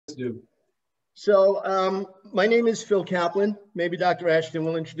do. So my name is Phil Kaplan. Maybe Dr. Ashton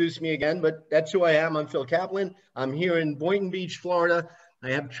will introduce me again, but that's who I am. I'm Phil Kaplan. I'm here in Boynton Beach, Florida.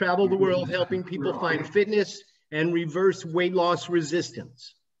 I have traveled the world helping people find fitness and reverse weight loss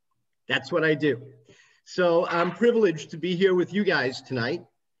resistance. That's what I do. So I'm privileged to be here with you guys tonight.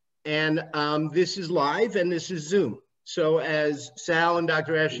 And this is live and this is Zoom. So as Sal and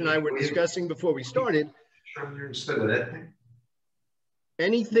Dr. Ashton and I were discussing before we started,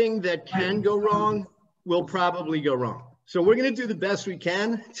 anything that can go wrong will probably go wrong. So we're going to do the best we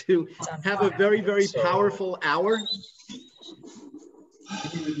can to have a very, very powerful hour.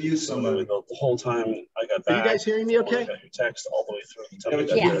 You need to mute somebody. The whole time I got back. Are you guys hearing me okay? I got your text all the way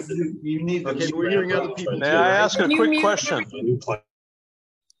through. Yes. You need to okay, but we're hearing other people May too, I right? ask a quick question?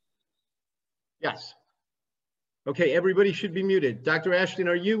 Yes. Okay, everybody should be muted. Dr. Ashton,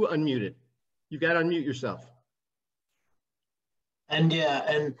 are you unmuted? You got to unmute yourself. And yeah,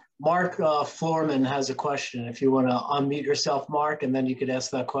 and Mark Floorman has a question. If you want to unmute yourself, Mark, and then you could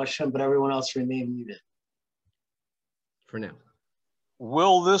ask that question, but everyone else remain muted. For now.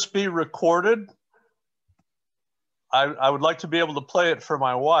 Will this be recorded? I would like to be able to play it for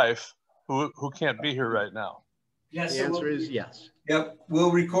my wife, who can't be here right now. Yes, the answer is yes. Yep,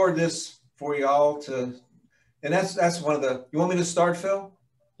 we'll record this for y'all to, and that's one of the, you want me to start, Phil?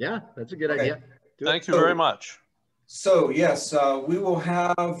 Yeah, that's a good idea. Thank you very much. So yes, we will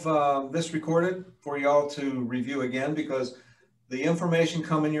have this recorded for y'all to review again, because the information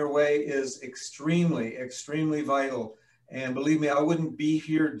coming your way is extremely, extremely vital. And believe me, I wouldn't be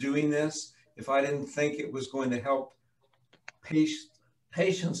here doing this if I didn't think it was going to help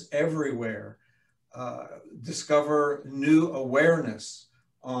patients everywhere discover new awareness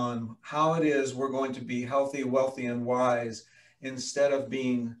on how it is we're going to be healthy, wealthy, and wise, instead of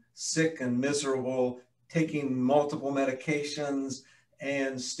being sick and miserable, taking multiple medications,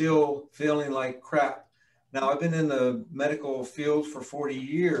 and still feeling like crap. Now, I've been in the medical field for 40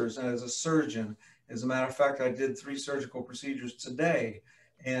 years and as a surgeon. As a matter of fact, I did 3 surgical procedures today,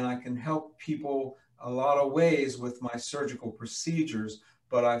 and I can help people a lot of ways with my surgical procedures,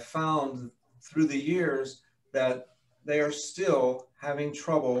 but I found through the years that they are still having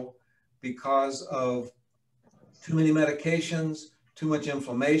trouble because of too many medications, too much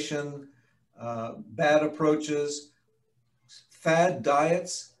inflammation, bad approaches, fad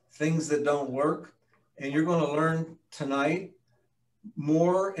diets, things that don't work. And you're going to learn tonight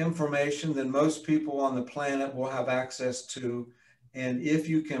more information than most people on the planet will have access to. And if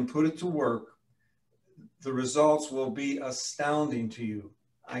you can put it to work, the results will be astounding to you.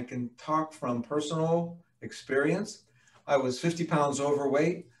 I can talk from personal experience. I was 50 pounds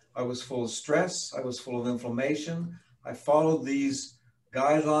overweight. I was full of stress. I was full of inflammation. I followed these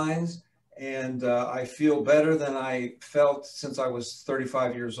guidelines, and I feel better than I felt since I was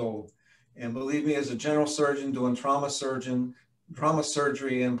 35 years old. And believe me, as a general surgeon doing trauma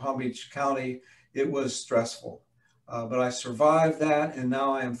surgery in Palm Beach County, it was stressful. But I survived that, and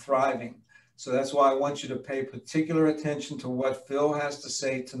now I am thriving. So that's why I want you to pay particular attention to what Phil has to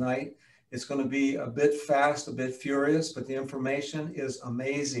say tonight. It's going to be a bit fast, a bit furious, but the information is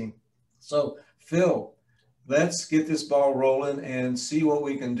amazing. So Phil, let's get this ball rolling and see what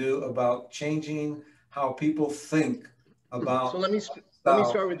we can do about changing how people think about. So let me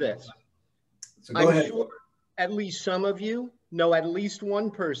start with this. So go ahead. Sure at least some of you know at least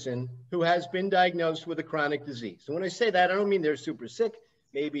one person who has been diagnosed with a chronic disease. So when I say that, I don't mean they're super sick,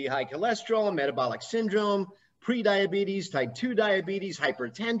 maybe high cholesterol, metabolic syndrome, pre-diabetes, type 2 diabetes,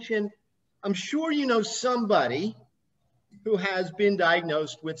 hypertension. I'm sure you know somebody who has been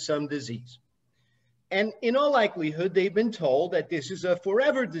diagnosed with some disease. And in all likelihood, they've been told that this is a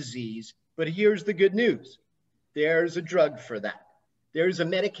forever disease, but here's the good news. There's a drug for that. There's a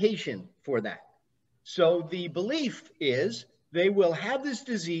medication for that. So the belief is they will have this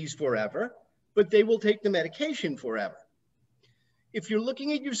disease forever, but they will take the medication forever. If you're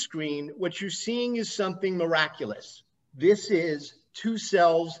looking at your screen, what you're seeing is something miraculous. This is 2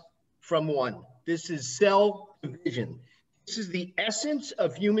 cells from 1. This is cell division. This is the essence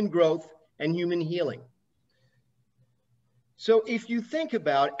of human growth and human healing. So if you think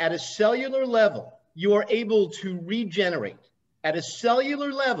about at a cellular level, you are able to regenerate. At a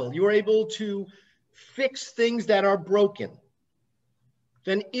cellular level, you are able to fix things that are broken.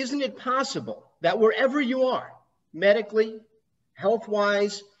 Then isn't it possible that wherever you are, medically,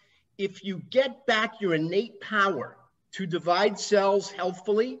 health-wise, if you get back your innate power to divide cells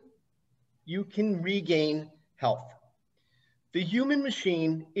healthfully, you can regain health. The human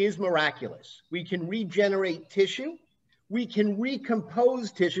machine is miraculous. We can regenerate tissue. We can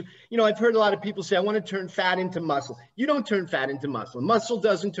recompose tissue. You know, I've heard a lot of people say, I want to turn fat into muscle. You don't turn fat into muscle. Muscle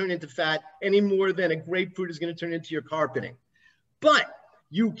doesn't turn into fat any more than a grapefruit is going to turn into your carpeting. But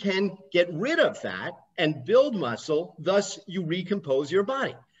you can get rid of fat and build muscle, thus you recompose your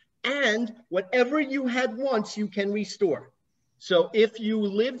body. And whatever you had once, you can restore. So if you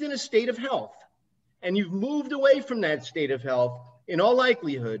lived in a state of health and you've moved away from that state of health, in all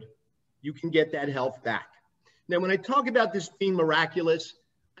likelihood, you can get that health back. Now, when I talk about this being miraculous,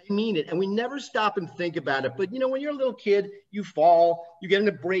 I mean it. And we never stop and think about it. But, you know, when you're a little kid, you fall, you get an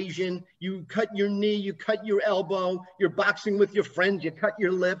abrasion, you cut your knee, you cut your elbow, you're boxing with your friends, you cut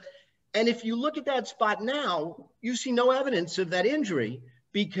your lip. And if you look at that spot now, you see no evidence of that injury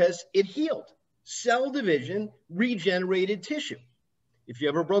because it healed. Cell division regenerated tissue. If you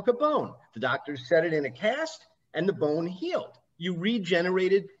ever broke a bone, the doctors set it in a cast and the bone healed. You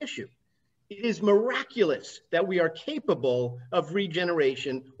regenerated tissue. It is miraculous that we are capable of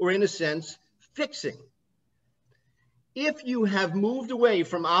regeneration, or in a sense, fixing. If you have moved away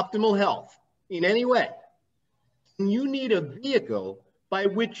from optimal health in any way, you need a vehicle by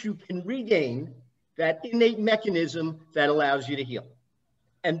which you can regain that innate mechanism that allows you to heal.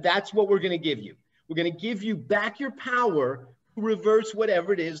 And that's what we're going to give you. We're going to give you back your power to reverse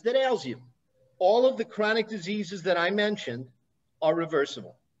whatever it is that ails you. All of the chronic diseases that I mentioned are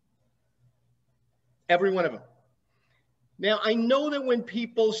reversible. Every one of them. Now, I know that when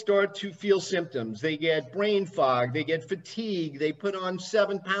people start to feel symptoms, they get brain fog, they get fatigue, they put on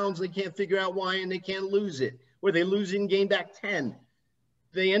 7 pounds, they can't figure out why, and they can't lose it, or they lose it and gain back 10.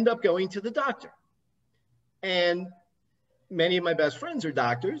 They end up going to the doctor. And many of my best friends are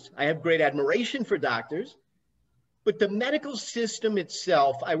doctors. I have great admiration for doctors, but the medical system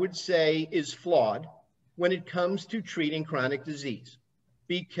itself, I would say, is flawed when it comes to treating chronic disease,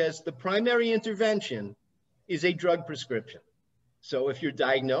 because the primary intervention is a drug prescription. So if you're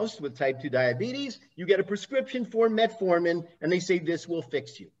diagnosed with type 2 diabetes, you get a prescription for metformin, and they say this will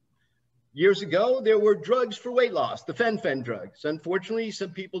fix you. Years ago, there were drugs for weight loss, the fen-phen drugs. Unfortunately,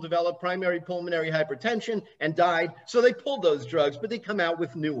 some people developed primary pulmonary hypertension and died, so they pulled those drugs, but they come out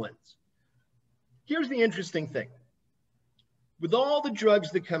with new ones. Here's the interesting thing. With all the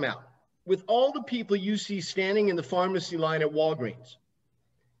drugs that come out, with all the people you see standing in the pharmacy line at Walgreens,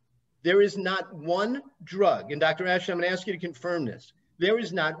 there is not one drug, and Dr. Ashton, I'm going to ask you to confirm this. There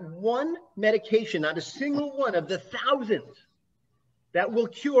is not one medication, not a single one of the thousands that will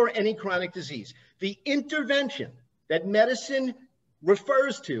cure any chronic disease. The intervention that medicine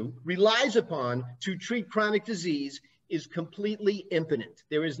refers to, relies upon to treat chronic disease is completely impotent.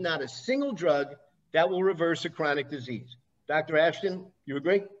 There is not a single drug that will reverse a chronic disease. Dr. Ashton, you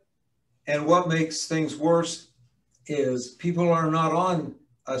agree? And what makes things worse is people are not on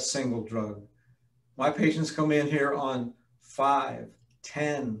a single drug. My patients come in here on 5,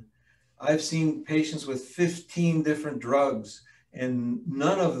 10. I've seen patients with 15 different drugs, and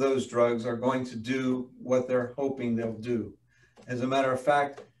none of those drugs are going to do what they're hoping they'll do. As a matter of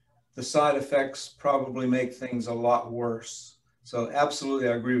fact, the side effects probably make things a lot worse. So absolutely,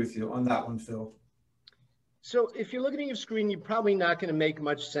 I agree with you on that one, Phil. So if you're looking at your screen, you're probably not going to make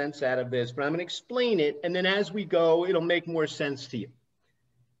much sense out of this, but I'm going to explain it, and then as we go, it'll make more sense to you.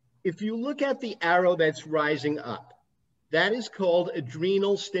 If you look at the arrow that's rising up, that is called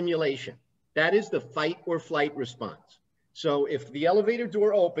adrenal stimulation. That is the fight or flight response. So if the elevator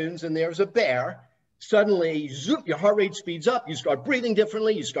door opens and there's a bear, suddenly, zoop, your heart rate speeds up, you start breathing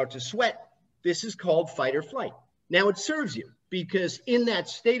differently, you start to sweat. This is called fight or flight. Now it serves you because in that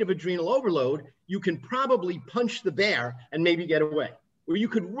state of adrenal overload, you can probably punch the bear and maybe get away, or you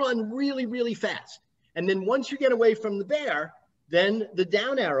could run really, really fast. And then once you get away from the bear, then the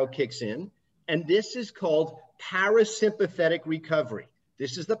down arrow kicks in, and this is called parasympathetic recovery.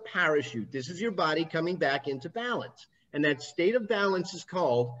 This is the parachute. This is your body coming back into balance. And that state of balance is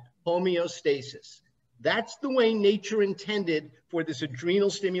called homeostasis. That's the way nature intended for this adrenal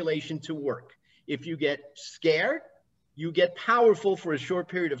stimulation to work. If you get scared, you get powerful for a short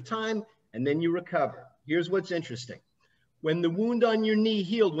period of time, and then you recover. Here's what's interesting. When the wound on your knee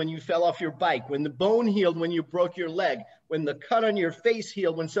healed when you fell off your bike, when the bone healed when you broke your leg, when the cut on your face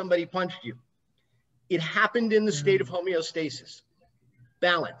healed when somebody punched you, it happened in the state of homeostasis,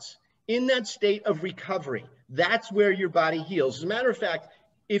 balance. In that state of recovery, that's where your body heals. As a matter of fact,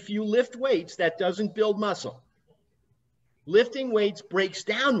 if you lift weights, that doesn't build muscle. Lifting weights breaks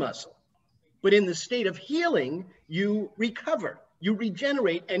down muscle. But in the state of healing, you recover, you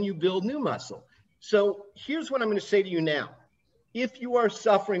regenerate, and you build new muscle. So here's what I'm going to say to you now. If you are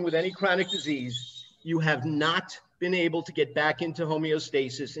suffering with any chronic disease, you have not been able to get back into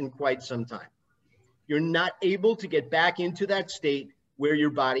homeostasis in quite some time. You're not able to get back into that state where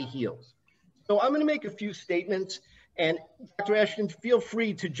your body heals. So I'm going to make a few statements, and Dr. Ashton, feel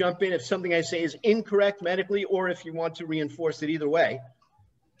free to jump in if something I say is incorrect medically, or if you want to reinforce it either way.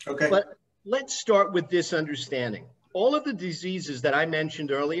 Okay. But let's start with this understanding. All of the diseases that I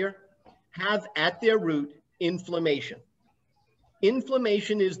mentioned earlier have at their root inflammation.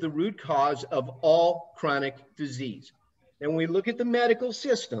 Inflammation is the root cause of all chronic disease. And when we look at the medical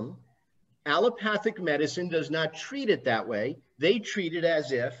system, allopathic medicine does not treat it that way. They treat it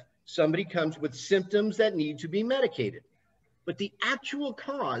as if somebody comes with symptoms that need to be medicated. But the actual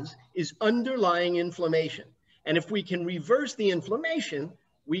cause is underlying inflammation. And if we can reverse the inflammation,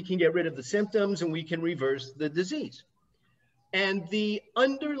 we can get rid of the symptoms and we can reverse the disease. And the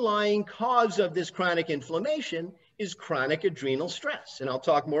underlying cause of this chronic inflammation is chronic adrenal stress. And I'll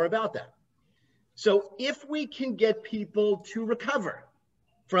talk more about that. So if we can get people to recover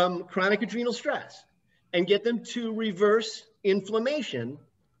from chronic adrenal stress and get them to reverse inflammation,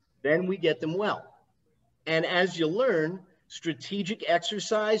 then we get them well. And as you learn, strategic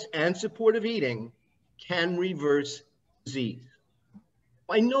exercise and supportive eating can reverse disease.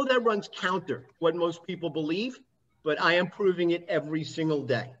 I know that runs counter what most people believe, but I am proving it every single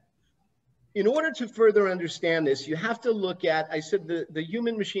day. In order to further understand this, you have to look at, I said the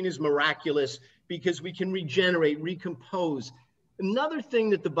human machine is miraculous because we can regenerate, recompose. Another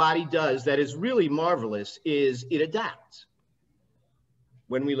thing that the body does that is really marvelous is it adapts.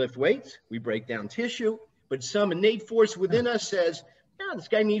 When we lift weights, we break down tissue, but some innate force within us says, yeah, this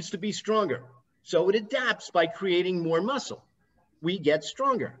guy needs to be stronger. So it adapts by creating more muscle. We get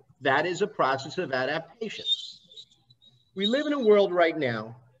stronger. That is a process of adaptation. We live in a world right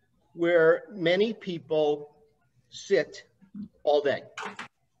now where many people sit all day.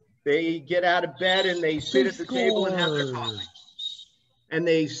 They get out of bed and they sit at the table and have their coffee. And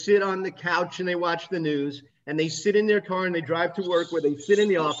they sit on the couch and they watch the news, and they sit in their car and they drive to work where they sit in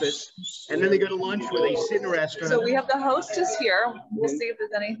the office, and then they go to lunch where they sit in a restaurant. So we have the hostess here. We'll see if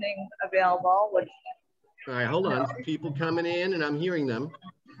there's anything available. All right, hold on. People coming in and I'm hearing them.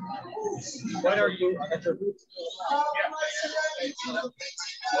 What are you?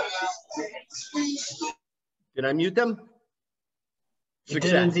 Did I mute them? You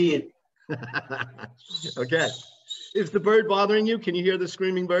did indeed. Okay. Is the bird bothering you? Can you hear the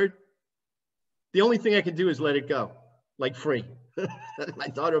screaming bird? The only thing I can do is let it go, like free. My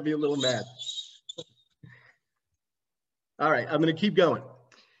daughter will be a little mad. All right, I'm going to keep going.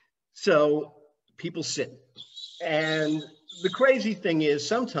 So people sit. And the crazy thing is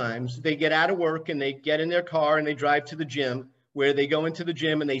sometimes they get out of work and they get in their car and they drive to the gym, where they go into the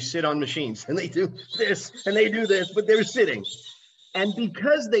gym and they sit on machines and they do this and they do this, but they're sitting. And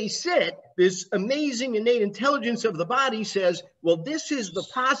because they sit, this amazing innate intelligence of the body says, well, this is the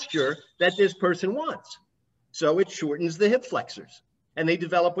posture that this person wants. So it shortens the hip flexors and they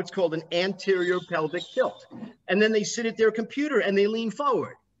develop what's called an anterior pelvic tilt. And then they sit at their computer and they lean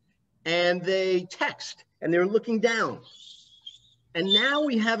forward and they text and they're looking down. And now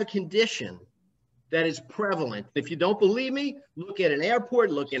we have a condition that is prevalent. If you don't believe me, look at an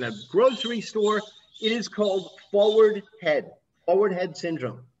airport, look in a grocery store. It is called forward head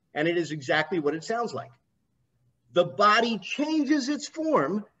syndrome. And it is exactly what it sounds like. The body changes its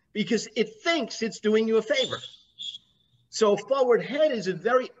form because it thinks it's doing you a favor. So forward head is a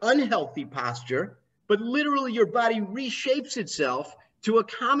very unhealthy posture, but literally your body reshapes itself to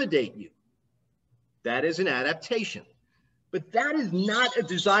accommodate you. That is an adaptation. But that is not a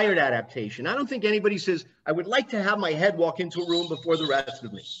desired adaptation. I don't think anybody says, I would like to have my head walk into a room before the rest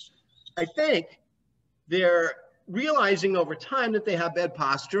of me. I think they're realizing over time that they have bad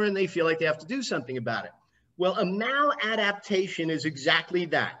posture and they feel like they have to do something about it. Well, a maladaptation is exactly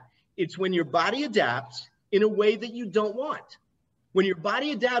that. It's when your body adapts in a way that you don't want. When your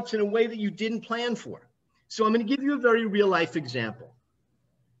body adapts in a way that you didn't plan for. So I'm going to give you a very real life example.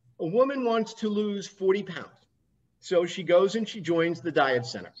 A woman wants to lose 40 pounds. So she goes and she joins the diet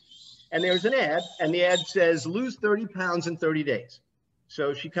center. And there's an ad, and the ad says, lose 30 pounds in 30 days.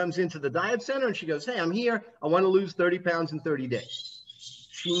 So she comes into the diet center and she goes, hey, I'm here. I want to lose 30 pounds in 30 days.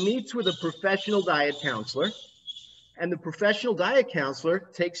 She meets with a professional diet counselor, and the professional diet counselor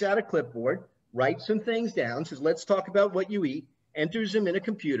takes out a clipboard, writes some things down, says, let's talk about what you eat, enters them in a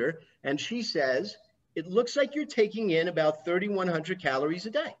computer, and she says, it looks like you're taking in about 3,100 calories a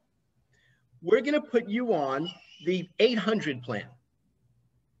day. We're going to put you on the 800 plan.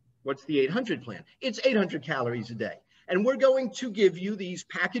 What's the 800 plan? It's 800 calories a day. And we're going to give you these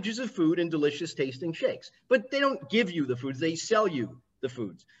packages of food and delicious tasting shakes. But they don't give you the foods, they sell you the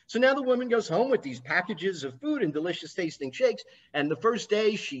foods. So now the woman goes home with these packages of food and delicious tasting shakes. And the first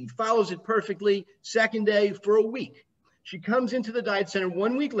day she follows it perfectly. Second day, for a week. She comes into the diet center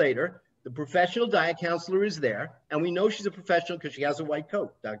 1 week later. The professional diet counselor is there. And we know she's a professional because she has a white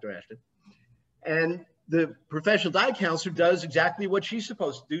coat, Dr. Ashton. And the professional diet counselor does exactly what she's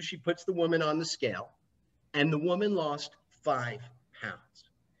supposed to do. She puts the woman on the scale. And the woman lost 5 pounds.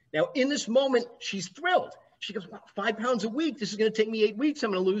 Now, in this moment, she's thrilled. She goes, wow, 5 pounds a week. This is going to take me 8 weeks.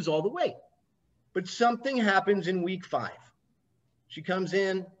 I'm going to lose all the weight. But something happens in week 5. She comes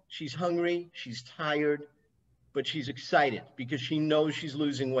in, she's hungry, she's tired, but she's excited because she knows she's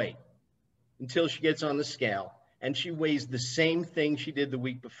losing weight until she gets on the scale and she weighs the same thing she did the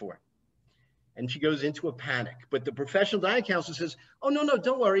week before. And she goes into a panic. But the professional diet counselor says, oh, no,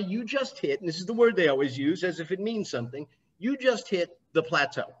 don't worry. You just hit, and this is the word they always use as if it means something. You just hit the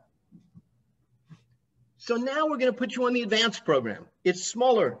plateau. So now we're going to put you on the advanced program. It's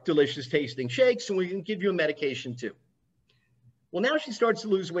smaller, delicious tasting shakes, and we can give you a medication too. Well, now she starts to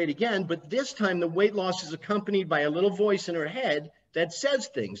lose weight again, but this time the weight loss is accompanied by a little voice in her head that says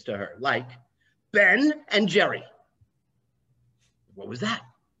things to her like, Ben and Jerry. What was that?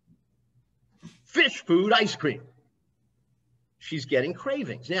 Fish food ice cream. She's getting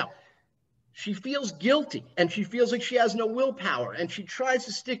cravings. Now, she feels guilty and she feels like she has no willpower and she tries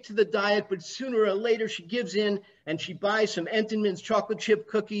to stick to the diet, but sooner or later she gives in and she buys some Entenmann's chocolate chip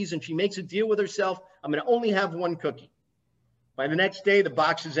cookies and she makes a deal with herself. I'm going to only have 1 cookie. By the next day, the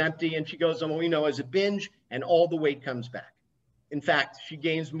box is empty and she goes on what we know as a binge and all the weight comes back. In fact, she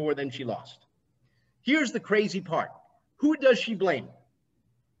gains more than she lost. Here's the crazy part. Who does she blame?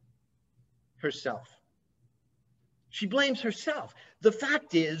 Herself. She blames herself. The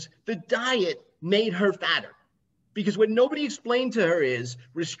fact is, the diet made her fatter because what nobody explained to her is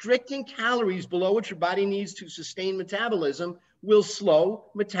restricting calories below what your body needs to sustain metabolism will slow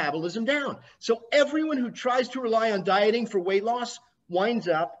metabolism down. So everyone who tries to rely on dieting for weight loss winds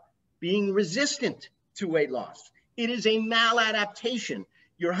up being resistant to weight loss. It is a maladaptation.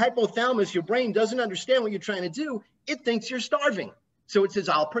 Your hypothalamus, your brain doesn't understand what you're trying to do. It thinks you're starving. So it says,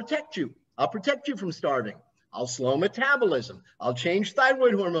 I'll protect you. I'll protect you from starving. I'll slow metabolism. I'll change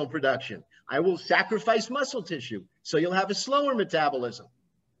thyroid hormone production. I will sacrifice muscle tissue so you'll have a slower metabolism.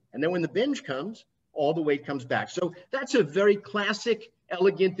 And then when the binge comes, all the weight comes back. So that's a very classic,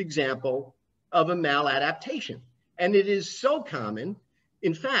 elegant example of a maladaptation. And it is so common.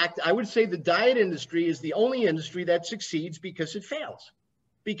 In fact, I would say the diet industry is the only industry that succeeds because it fails.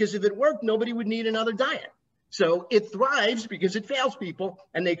 Because if it worked, nobody would need another diet. So it thrives because it fails people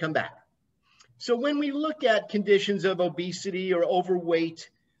and they come back. So when we look at conditions of obesity or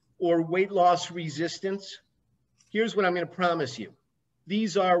overweight or weight loss resistance, here's what I'm going to promise you.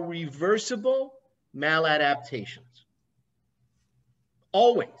 These are reversible maladaptations.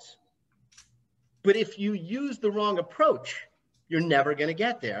 Always. But if you use the wrong approach, you're never going to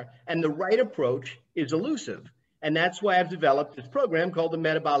get there. And the right approach is elusive. And that's why I've developed this program called the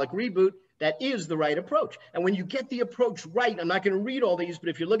Metabolic Reboot that is the right approach. And when you get the approach right, I'm not going to read all these, but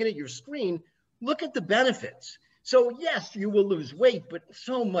if you're looking at your screen, look at the benefits. So yes, you will lose weight, but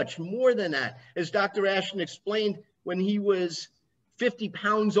so much more than that. As Dr. Ashton explained, when he was 50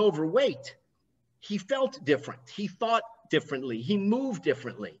 pounds overweight, he felt different. He thought differently. He moved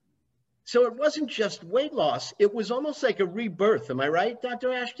differently. So it wasn't just weight loss. It was almost like a rebirth. Am I right,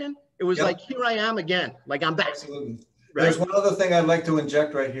 Dr. Ashton? It was like, here I am again, like I'm back. Absolutely. Right? There's one other thing I'd like to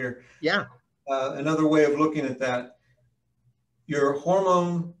inject right here. Yeah. Another way of looking at that. Your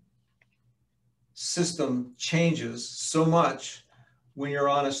hormone system changes so much when you're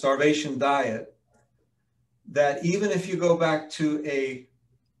on a starvation diet that even if you go back to a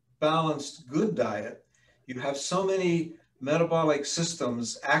balanced, good diet, you have so many metabolic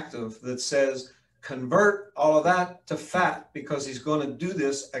systems active that says, convert all of that to fat because he's going to do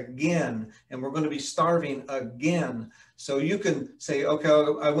this again and we're going to be starving again. So you can say, okay,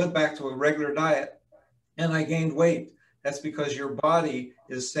 I went back to a regular diet and I gained weight. That's because your body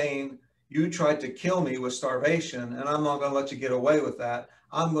is saying, you tried to kill me with starvation and I'm not going to let you get away with that.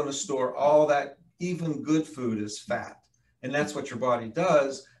 I'm going to store all that even good food as fat. And that's what your body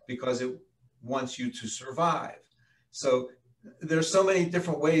does because it wants you to survive. So there's so many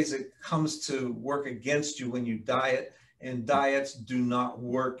different ways it comes to work against you when you diet, and diets do not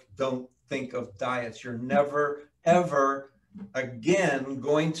work. Don't think of diets. You're never, ever again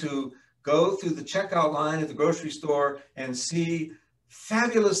going to go through the checkout line at the grocery store and see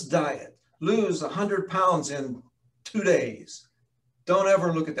fabulous diet, lose 100 pounds in 2 days. Don't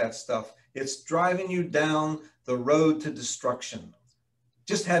ever look at that stuff. It's driving you down the road to destruction.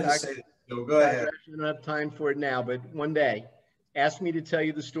 Just had to say that. So go ahead. I don't have time for it now, but one day asked me to tell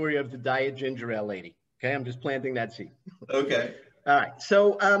you the story of the diet ginger ale lady. Okay, I'm just planting that seed. Okay. All right.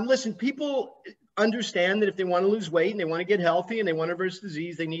 So listen, people understand that if they want to lose weight and they want to get healthy and they want to reverse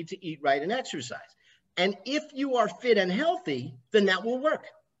disease, they need to eat right and exercise. And if you are fit and healthy, then that will work.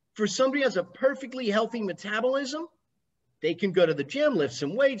 For somebody who has a perfectly healthy metabolism, they can go to the gym, lift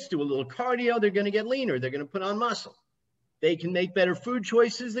some weights, do a little cardio. They're going to get leaner. They're going to put on muscle. They can make better food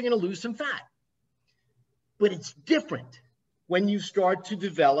choices. They're going to lose some fat. But it's different when you start to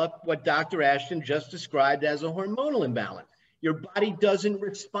develop what Dr. Ashton just described as a hormonal imbalance. Your body doesn't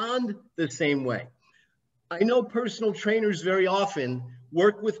respond the same way. I know personal trainers very often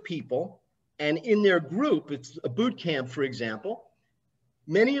work with people, and in their group, it's a boot camp, for example,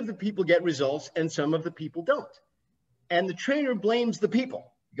 many of the people get results and some of the people don't. And the trainer blames the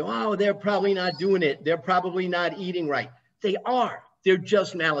people. You go, oh, they're probably not doing it. They're probably not eating right. They are. They're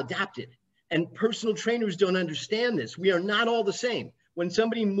just maladapted. And personal trainers don't understand this. We are not all the same. When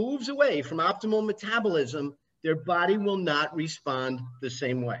somebody moves away from optimal metabolism, their body will not respond the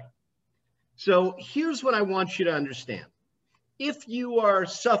same way. So here's what I want you to understand. If you are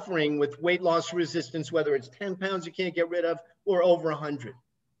suffering with weight loss resistance, whether it's 10 pounds you can't get rid of or over 100,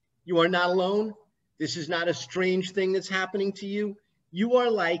 you are not alone. This is not a strange thing that's happening to you. You are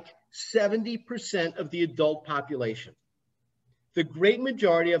like 70% of the adult population. The great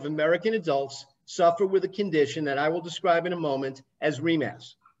majority of American adults suffer with a condition that I will describe in a moment as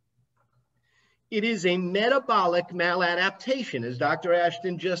REMAS. It is a metabolic maladaptation, as Dr.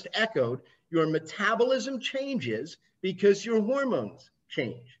 Ashton just echoed. Your metabolism changes because your hormones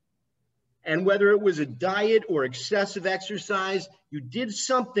change. And whether it was a diet or excessive exercise, you did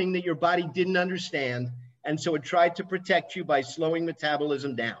something that your body didn't understand. And so it tried to protect you by slowing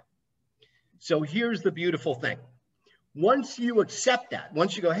metabolism down. So here's the beautiful thing. Once you accept that,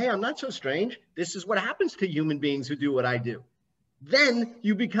 once you go, hey, I'm not so strange. This is what happens to human beings who do what I do. Then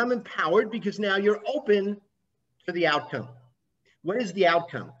you become empowered because now you're open to the outcome. What is the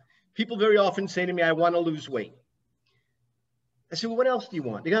outcome? People very often say to me, I want to lose weight. I say, well, what else do you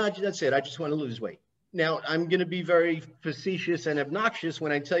want? They go, oh, that's it. I just want to lose weight. Now, I'm going to be very facetious and obnoxious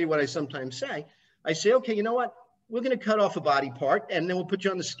when I tell you what I sometimes say. I say, okay, you know what? We're going to cut off a body part and then we'll put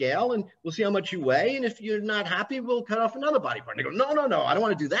you on the scale and we'll see how much you weigh. And if you're not happy, we'll cut off another body part. And they go, no, I don't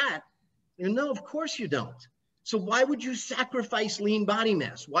want to do that. And no, of course you don't. So why would you sacrifice lean body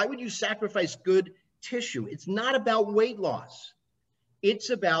mass? Why would you sacrifice good tissue? It's not about weight loss. It's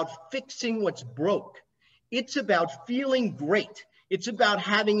about fixing what's broke. It's about feeling great. It's about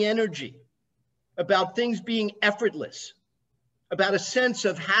having energy, about things being effortless, about a sense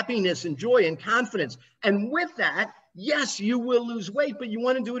of happiness and joy and confidence. And with that, yes, you will lose weight, but you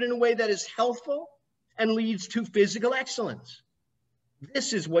want to do it in a way that is healthful and leads to physical excellence.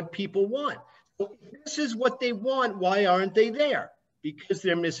 This is what people want. If this is what they want, why aren't they there? Because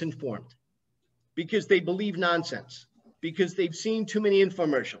they're misinformed, because they believe nonsense, because they've seen too many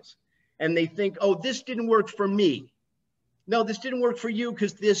infomercials. And they think, oh, this didn't work for me. No, this didn't work for you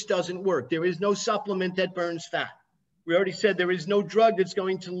because this doesn't work. There is no supplement that burns fat. We already said there is no drug that's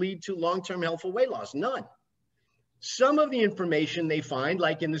going to lead to long-term healthful weight loss, none. Some of the information they find,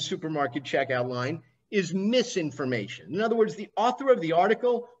 like in the supermarket checkout line, is misinformation. In other words, the author of the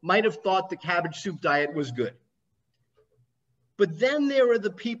article might have thought the cabbage soup diet was good. But then there are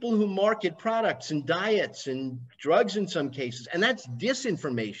the people who market products and diets and drugs in some cases, and that's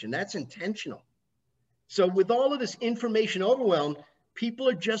disinformation, that's intentional. So with all of this information overwhelm, people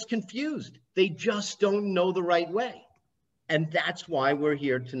are just confused. They just don't know the right way. And that's why we're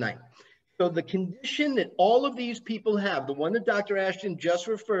here tonight. So the condition that all of these people have, the one that Dr. Ashton just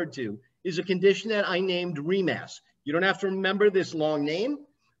referred to, is a condition that I named REMAS. You don't have to remember this long name,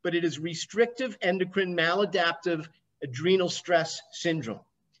 but it is restrictive endocrine maladaptive adrenal stress syndrome.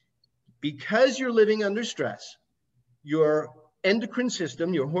 Because you're living under stress, your endocrine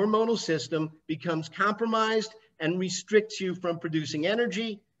system, your hormonal system becomes compromised and restricts you from producing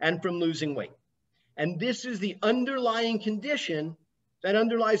energy and from losing weight. And this is the underlying condition that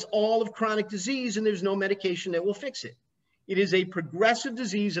underlies all of chronic disease, and there's no medication that will fix it. It is a progressive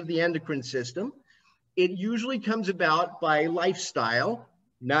disease of the endocrine system. It usually comes about by lifestyle,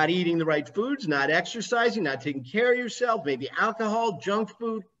 not eating the right foods, not exercising, not taking care of yourself, maybe alcohol, junk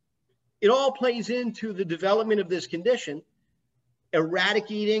food. It all plays into the development of this condition.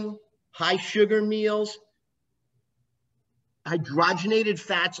 Erratic eating, high sugar meals, hydrogenated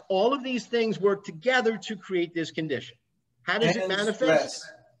fats, all of these things work together to create this condition. How does it manifest? Stress.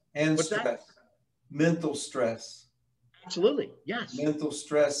 And What's stress. that? Mental stress. Absolutely, yes. Mental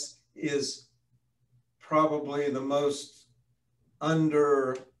stress is probably the most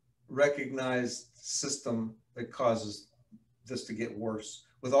under-recognized system that causes this to get worse.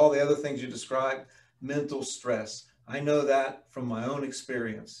 With all the other things you described, mental stress. I know that from my own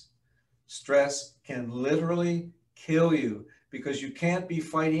experience. Stress can literally kill you because you can't be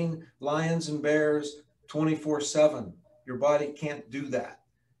fighting lions and bears 24/7. Your body can't do that.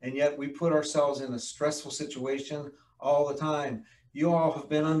 And yet we put ourselves in a stressful situation all the time. You all have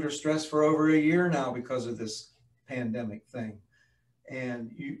been under stress for over a year now because of this pandemic thing.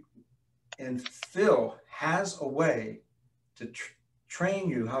 And Phil has a way to train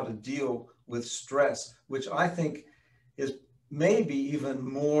you how to deal with stress, which I think is maybe even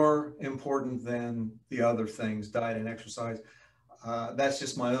more important than the other things, diet and exercise. That's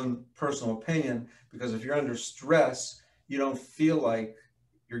just my own personal opinion, because if you're under stress, you don't feel like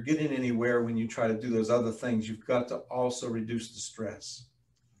you're getting anywhere when you try to do those other things. You've got to also reduce the stress.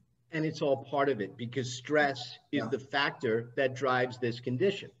 And it's all part of it, because stress is the factor that drives this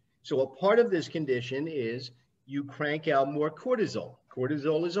condition. So a part of this condition is you crank out more cortisol.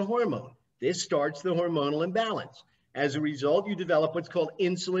 Cortisol is a hormone. This starts the hormonal imbalance. As a result, you develop what's called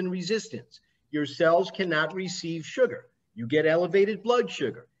insulin resistance. Your cells cannot receive sugar. You get elevated blood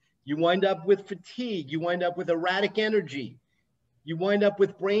sugar. You wind up with fatigue. You wind up with erratic energy. You wind up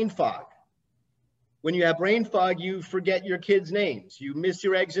with brain fog. When you have brain fog, you forget your kids' names. You miss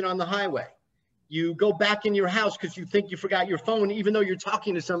your exit on the highway. You go back in your house because you think you forgot your phone, even though you're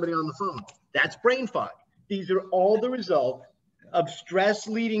talking to somebody on the phone. That's brain fog. These are all the result of stress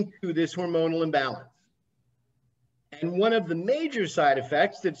leading to this hormonal imbalance. And one of the major side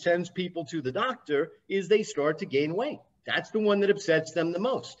effects that sends people to the doctor is they start to gain weight. That's the one that upsets them the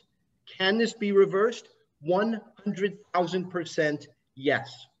most. Can this be reversed? 100,000%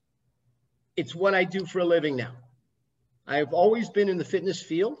 yes. It's what I do for a living now. I've always been in the fitness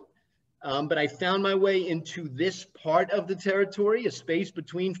field, but I found my way into this part of the territory, a space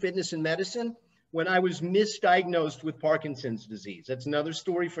between fitness and medicine, when I was misdiagnosed with Parkinson's disease. That's another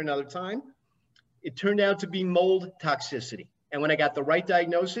story for another time. It turned out to be mold toxicity. And when I got the right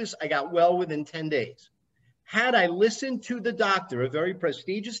diagnosis, I got well within 10 days. Had I listened to the doctor, a very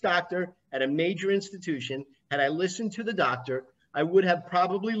prestigious doctor at a major institution, had I listened to the doctor, I would have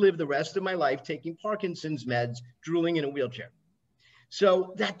probably lived the rest of my life taking Parkinson's meds, drooling in a wheelchair.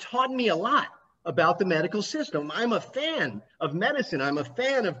 So that taught me a lot about the medical system. I'm a fan of medicine. I'm a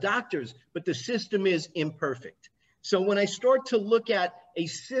fan of doctors, but the system is imperfect. So when I start to look at a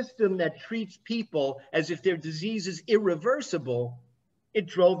system that treats people as if their disease is irreversible, it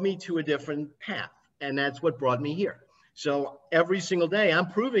drove me to a different path. And that's what brought me here. So every single day,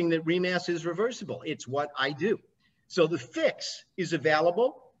 I'm proving that REMAS is reversible. It's what I do. So the fix is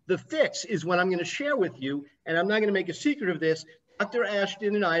available. The fix is what I'm going to share with you. And I'm not going to make a secret of this. Dr.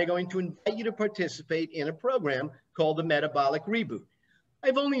 Ashton and I are going to invite you to participate in a program called the Metabolic Reboot.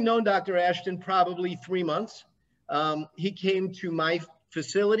 I've only known Dr. Ashton probably 3 months. He came to my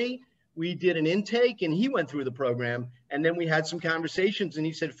facility. We did an intake and he went through the program. And then we had some conversations and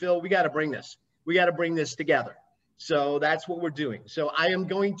he said, Phil, we got to bring this. We got to bring this together. So that's what we're doing. So I am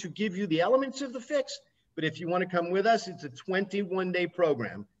going to give you the elements of the fix, but if you want to come with us, it's a 21-day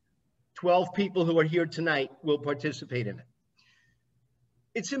program. 12 people who are here tonight will participate in it.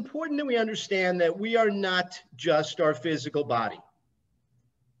 It's important that we understand that we are not just our physical body.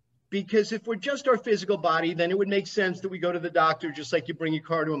 Because if we're just our physical body, then it would make sense that we go to the doctor just like you bring your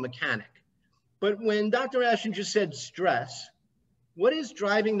car to a mechanic. But when Dr. Ashton just said stress, what is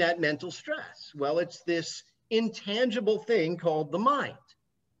driving that mental stress? Well, it's this intangible thing called the mind.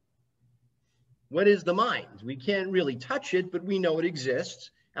 What is the mind? We can't really touch it, but we know it exists,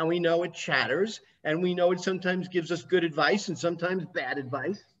 and we know it chatters, and we know it sometimes gives us good advice and sometimes bad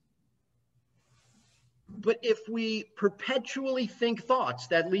advice. But if we perpetually think thoughts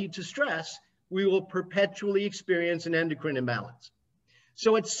that lead to stress, we will perpetually experience an endocrine imbalance.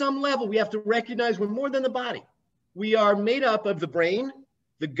 So at some level, we have to recognize we're more than the body. We are made up of the brain,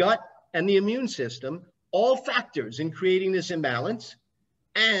 the gut, and the immune system, all factors in creating this imbalance,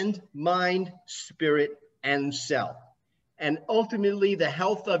 and mind, spirit, and cell. And ultimately, the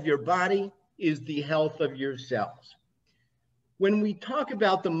health of your body is the health of your cells. When we talk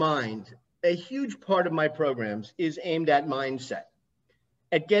about the mind, a huge part of my programs is aimed at mindset,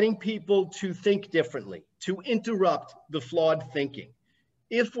 at getting people to think differently, to interrupt the flawed thinking.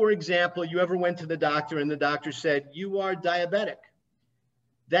 If, for example, you ever went to the doctor and the doctor said, you are diabetic,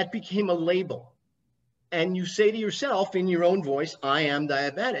 that became a label. And you say to yourself in your own voice, I am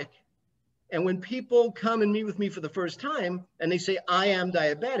diabetic. And when people come and meet with me for the first time and they say, I am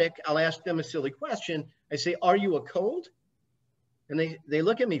diabetic, I'll ask them a silly question. I say, are you a cold? And they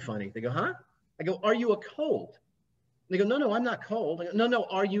look at me funny. They go, huh? I go, are you a cold? And they go, no, I'm not cold. I go, no,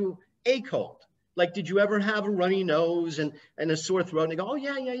 are you a cold? Like, did you ever have a runny nose and a sore throat? And they go, oh,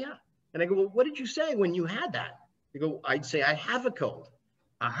 yeah, yeah, yeah. And I go, well, what did you say when you had that? They go, I'd say, I have a cold.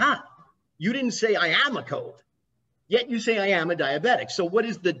 Aha. You didn't say I am a cold, yet you say I am a diabetic. So what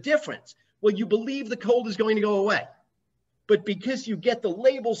is the difference? Well, you believe the cold is going to go away. But because you get the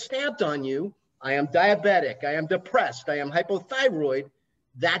label stamped on you, I am diabetic, I am depressed, I am hypothyroid,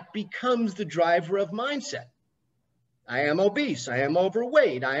 that becomes the driver of mindset. I am obese, I am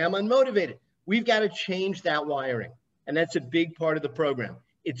overweight, I am unmotivated. We've got to change that wiring. And that's a big part of the program.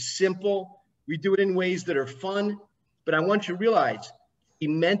 It's simple. We do it in ways that are fun. But I want you to realize the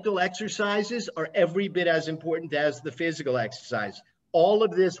mental exercises are every bit as important as the physical exercise. All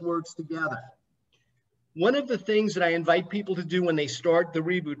of this works together. One of the things that I invite people to do when they start the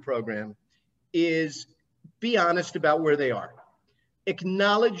Reboot program is be honest about where they are.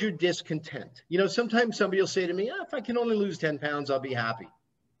 Acknowledge your discontent. You know, sometimes somebody will say to me, oh, if I can only lose 10 pounds, I'll be happy.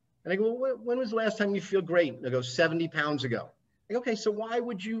 And I go, well, when was the last time you feel great? And they go, 70 pounds ago. I go, okay, so why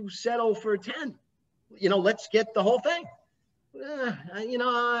would you settle for 10? You know, let's get the whole thing. You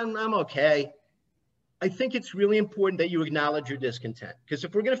know, I'm okay. I think it's really important that you acknowledge your discontent, because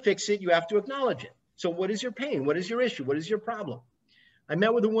if we're going to fix it, you have to acknowledge it. So what is your pain? What is your issue? What is your problem? I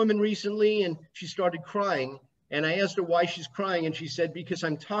met with a woman recently and she started crying, and I asked her why she's crying. And she said, because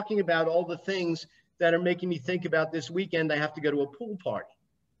I'm talking about all the things that are making me think about this weekend. I have to go to a pool party.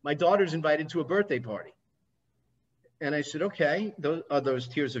 My daughter's invited to a birthday party. And I said, okay, are those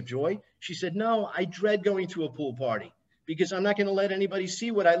tears of joy? She said, no, I dread going to a pool party because I'm not going to let anybody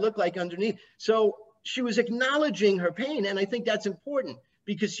see what I look like underneath. So she was acknowledging her pain. And I think that's important,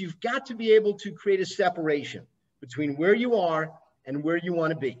 because you've got to be able to create a separation between where you are and where you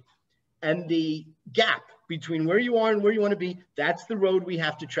want to be. And the gap between where you are and where you want to be, that's the road we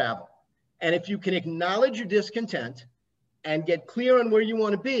have to travel. And if you can acknowledge your discontent and get clear on where you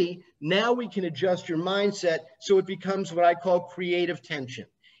want to be, now we can adjust your mindset so it becomes what I call creative tension.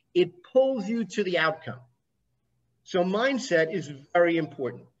 It pulls you to the outcome. So mindset is very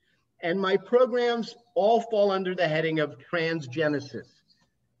important. And my programs all fall under the heading of transgenesis.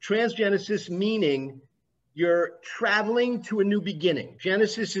 Transgenesis meaning you're traveling to a new beginning.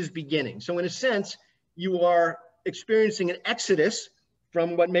 Genesis is beginning. So in a sense, you are experiencing an exodus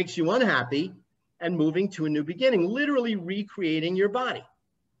from what makes you unhappy and moving to a new beginning, literally recreating your body.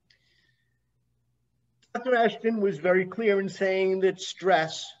 Dr. Ashton was very clear in saying that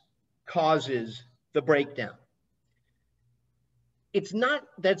stress causes the breakdown. It's not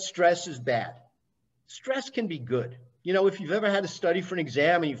that stress is bad. Stress can be good. You know, if you've ever had to study for an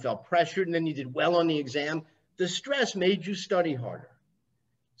exam and you felt pressured and then you did well on the exam, the stress made you study harder.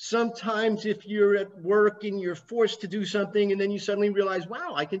 Sometimes if you're at work and you're forced to do something and then you suddenly realize,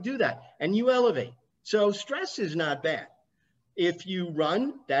 wow, I can do that, and you elevate. So stress is not bad. If you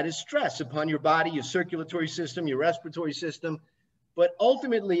run, that is stress upon your body, your circulatory system, your respiratory system. But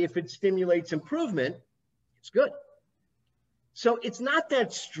ultimately, if it stimulates improvement, it's good. So it's not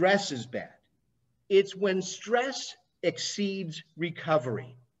that stress is bad. It's when stress exceeds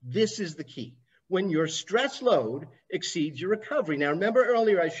recovery. This is the key. When your stress load exceeds your recovery. Now, remember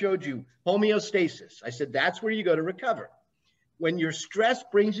earlier I showed you homeostasis. I said that's where you go to recover. When your stress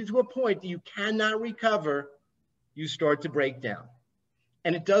brings you to a point that you cannot recover, you start to break down.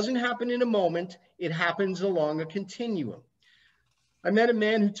 And it doesn't happen in a moment. It happens along a continuum. I met a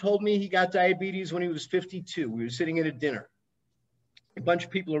man who told me he got diabetes when he was 52. We were sitting at a dinner. A bunch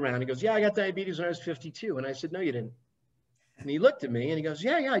of people around. He goes, yeah, I got diabetes when I was 52. And I said, no, you didn't. And he looked at me and he goes,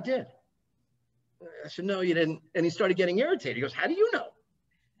 yeah, I did. I said, no, you didn't. And he started getting irritated. He goes, how do you know?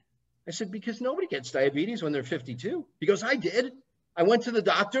 I said, because nobody gets diabetes when they're 52. He goes, I did. I went to the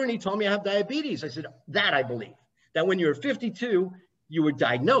doctor and he told me I have diabetes. I said, that I believe. That when you were 52, you were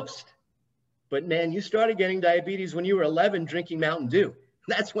diagnosed. But man, you started getting diabetes when you were 11 drinking Mountain Dew.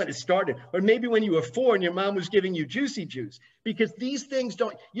 That's when it started. Or maybe when you were 4 and your mom was giving you juicy juice. Because these things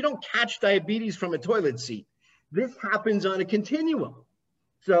you don't catch diabetes from a toilet seat. This happens on a continuum.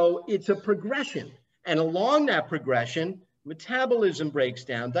 So it's a progression. And along that progression, metabolism breaks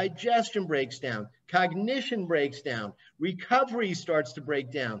down, digestion breaks down, cognition breaks down, recovery starts to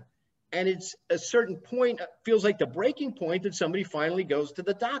break down. And it's a certain point, feels like the breaking point, that somebody finally goes to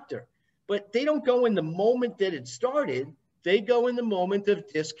the doctor. But they don't go in the moment that it started. They go in the moment of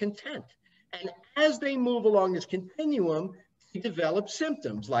discontent. And as they move along this continuum, they develop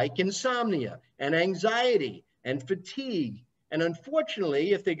symptoms like insomnia and anxiety and fatigue. And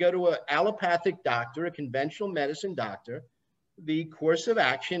unfortunately, if they go to an allopathic doctor, a conventional medicine doctor, the course of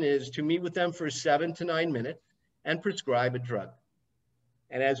action is to meet with them for 7 to 9 minutes and prescribe a drug.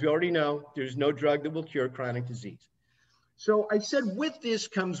 And as we already know, there's no drug that will cure chronic disease. So I said with this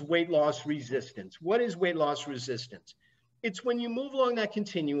comes weight loss resistance. What is weight loss resistance? It's when you move along that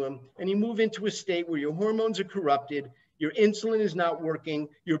continuum and you move into a state where your hormones are corrupted, your insulin is not working,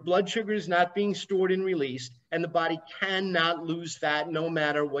 your blood sugar is not being stored and released, and the body cannot lose fat no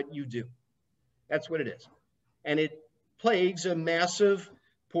matter what you do. That's what it is. And it plagues a massive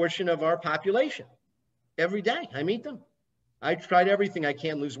portion of our population. Every day I meet them. I've tried everything. I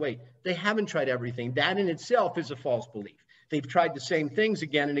can't lose weight. They haven't tried everything. That in itself is a false belief. They've tried the same things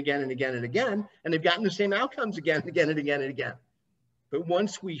again and again and again and again, and they've gotten the same outcomes again and again and again and again. But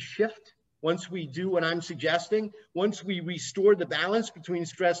once we shift, once we do what I'm suggesting, once we restore the balance between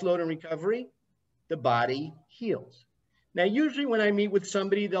stress, load, and recovery, the body heals. Now, usually when I meet with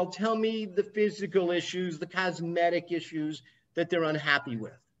somebody, they'll tell me the physical issues, the cosmetic issues that they're unhappy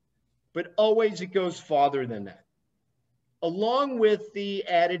with. But always it goes farther than that. Along with the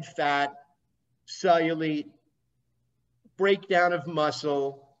added fat, cellulite, breakdown of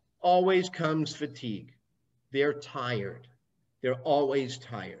muscle, always comes fatigue. They're tired. They're always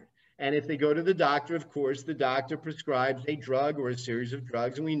tired. And if they go to the doctor, of course, the doctor prescribes a drug or a series of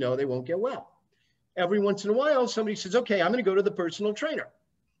drugs, and we know they won't get well. Every once in a while, somebody says, okay, I'm going to go to the personal trainer.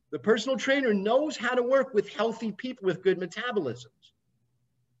 The personal trainer knows how to work with healthy people with good metabolisms.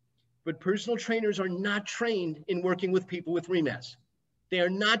 But personal trainers are not trained in working with people with REMAS. They are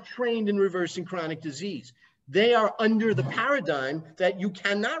not trained in reversing chronic disease. They are under the paradigm that you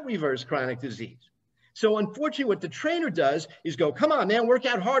cannot reverse chronic disease. So unfortunately, what the trainer does is go, come on, man, work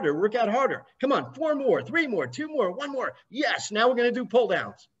out harder, work out harder. Come on, 4 more, 3 more, 2 more, 1 more. Yes, now we're going to do pull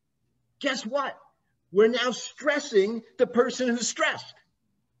downs. Guess what? We're now stressing the person who's stressed,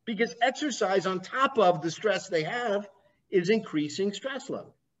 because exercise on top of the stress they have is increasing stress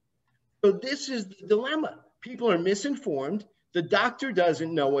load. So this is the dilemma. People are misinformed. The doctor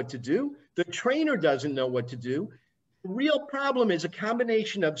doesn't know what to do. The trainer doesn't know what to do. The real problem is a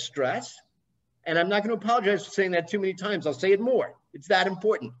combination of stress, and I'm not going to apologize for saying that too many times. I'll say it more. It's that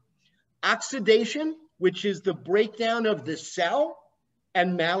important. Oxidation, which is the breakdown of the cell,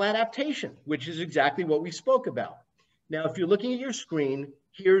 and maladaptation, which is exactly what we spoke about. Now, if you're looking at your screen,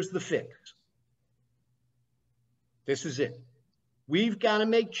 here's the fix. This is it. We've got to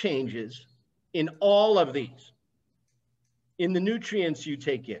make changes in all of these, in the nutrients you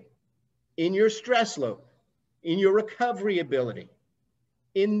take in your stress load, in your recovery ability,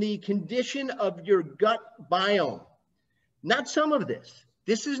 in the condition of your gut biome. Not some of this.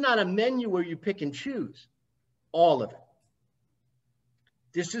 This is not a menu where you pick and choose. All of it.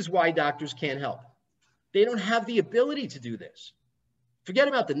 This is why doctors can't help. They don't have the ability to do this. Forget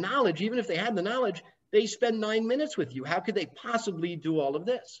about the knowledge. Even if they had the knowledge, they spend 9 minutes with you. How could they possibly do all of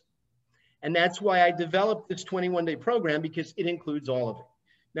this? And that's why I developed this 21-day program, because it includes all of it.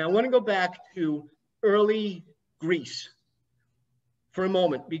 Now, I want to go back to early Greece for a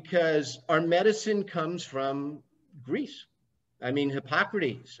moment, because our medicine comes from Greece. I mean,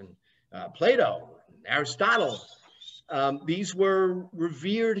 Hippocrates and Plato, and Aristotle. These were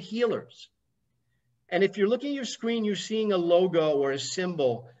revered healers. And if you're looking at your screen, you're seeing a logo or a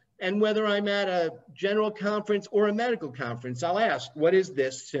symbol. And whether I'm at a general conference or a medical conference, I'll ask, what is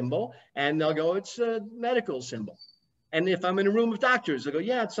this symbol? And they'll go, it's a medical symbol. And if I'm in a room of doctors, they'll go,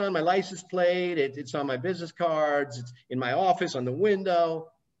 yeah, it's on my license plate. It's on my business cards. It's in my office on the window.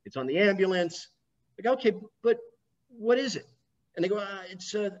 It's on the ambulance. I go, okay, but what is it? And they go,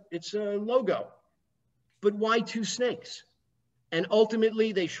 it's a logo. But why 2 snakes? And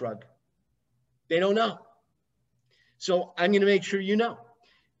ultimately they shrug. They don't know. So I'm going to make sure you know.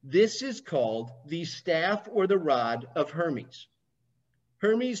 This is called the staff or the rod of Hermes.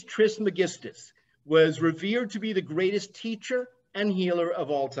 Hermes Trismegistus was revered to be the greatest teacher and healer of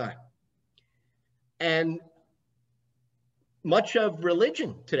all time. And much of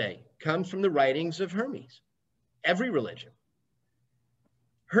religion today comes from the writings of Hermes. Every religion.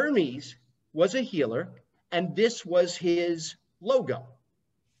 Hermes was a healer, and this was his logo.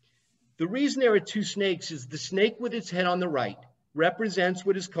 The reason there are 2 snakes is the snake with its head on the right represents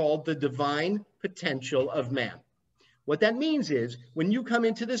what is called the divine potential of man. What that means is when you come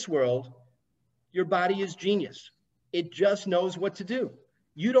into this world, your body is genius. It just knows what to do.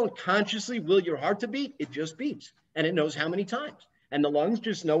 You don't consciously will your heart to beat, it just beats. And it knows how many times. And the lungs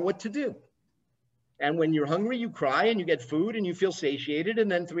just know what to do. And when you're hungry, you cry and you get food and you feel satiated,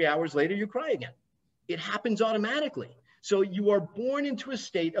 and then 3 hours later you cry again. It happens automatically. So you are born into a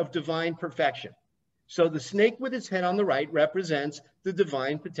state of divine perfection. So the snake with its head on the right represents the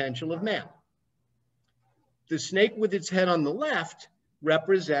divine potential of man. The snake with its head on the left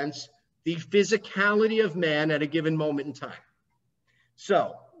represents the physicality of man at a given moment in time.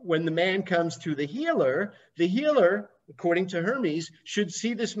 So when the man comes to the healer according to Hermes, should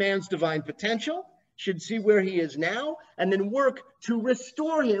see this man's divine potential, should see where he is now, and then work to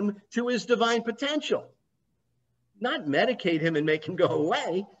restore him to his divine potential, not medicate him and make him go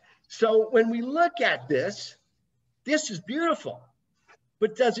away. So when we look at this, this is beautiful,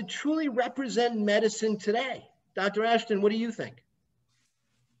 but does it truly represent medicine today? Dr. Ashton, what do you think?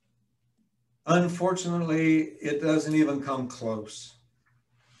 Unfortunately, it doesn't even come close.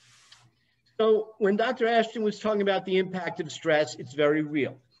 So when Dr. Ashton was talking about the impact of stress, it's very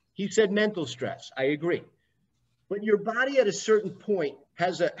real. He said mental stress. I agree. But your body at a certain point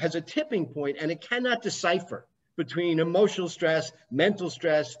has a tipping point, and it cannot decipher between emotional stress, mental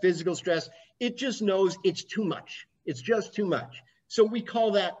stress, physical stress. It just knows it's too much. It's just too much. So we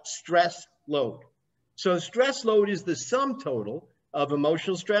call that stress load. So stress load is the sum total of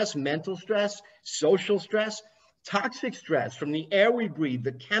emotional stress, mental stress, social stress, toxic stress from the air we breathe,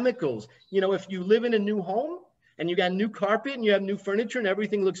 the chemicals. You know, if you live in a new home and you got new carpet and you have new furniture and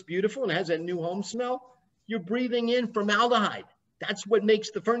everything looks beautiful and has that new home smell, you're breathing in formaldehyde. That's what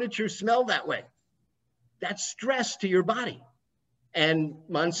makes the furniture smell that way. That's stress to your body. And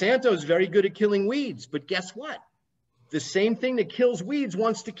Monsanto is very good at killing weeds, but guess what? The same thing that kills weeds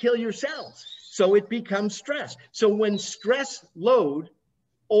wants to kill your cells. So it becomes stress. So when stress load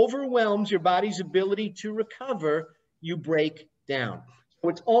overwhelms your body's ability to recover, you break down. So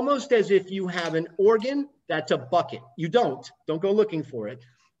it's almost as if you have an organ that's a bucket. You don't go looking for it.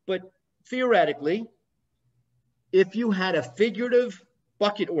 But theoretically, if you had a figurative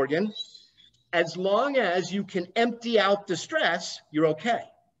bucket organ, as long as you can empty out the stress, you're okay.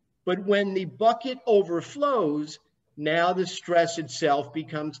 But when the bucket overflows, now the stress itself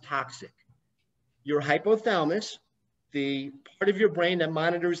becomes toxic. Your hypothalamus, the part of your brain that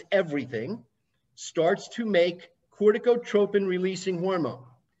monitors everything, starts to make corticotropin releasing hormone.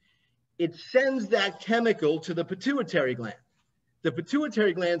 It sends that chemical to the pituitary gland. The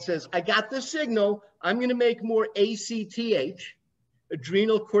pituitary gland says, I got the signal, I'm going to make more ACTH,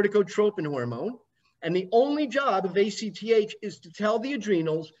 adrenal corticotropin hormone. And the only job of ACTH is to tell the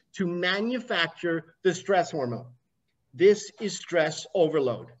adrenals to manufacture the stress hormone. This is stress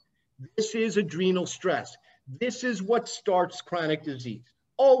overload. This is adrenal stress. This is what starts chronic disease.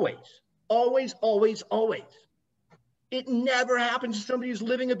 Always, always, always, always. It never happens to somebody who's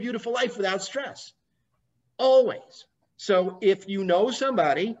living a beautiful life without stress. Always. So if you know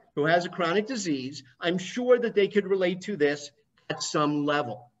somebody who has a chronic disease, I'm sure that they could relate to this at some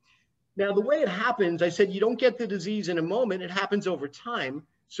level. Now, the way it happens, I said you don't get the disease in a moment. It happens over time.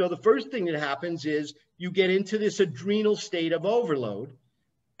 So the first thing that happens is you get into this adrenal state of overload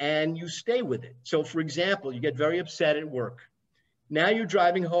and you stay with it. So for example, you get very upset at work. Now you're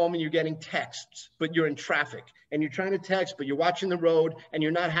driving home and you're getting texts, but you're in traffic and you're trying to text, but you're watching the road and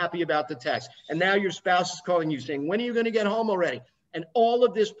you're not happy about the text. And now your spouse is calling you saying, when are you going to get home already? And all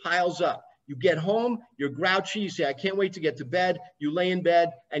of this piles up. You get home, you're grouchy, you say, I can't wait to get to bed. You lay in bed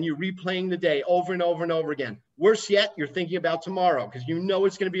and you're replaying the day over and over and over again. Worse yet, you're thinking about tomorrow because you know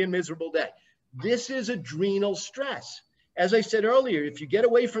it's going to be a miserable day. This is adrenal stress. As I said earlier, if you get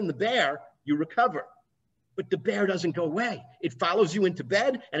away from the bear, you recover. But the bear doesn't go away. It follows you into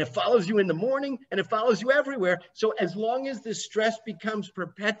bed and it follows you in the morning and it follows you everywhere. So as long as this stress becomes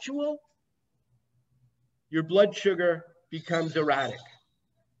perpetual, your blood sugar becomes erratic.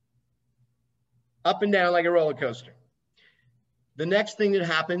 Up and down like a roller coaster. The next thing that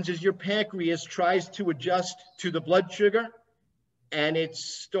happens is your pancreas tries to adjust to the blood sugar and it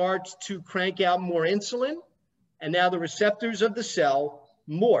starts to crank out more insulin. And now the receptors of the cell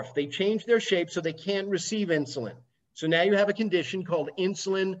morph. They change their shape so they can't receive insulin. So now you have a condition called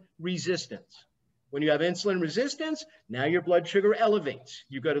insulin resistance. When you have insulin resistance, now your blood sugar elevates.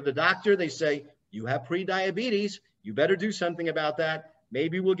 You go to the doctor, they say, you have prediabetes. You better do something about that.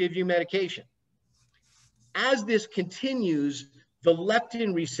 Maybe we'll give you medication. As this continues, the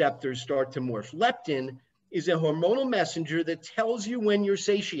leptin receptors start to morph. Leptin is a hormonal messenger that tells you when you're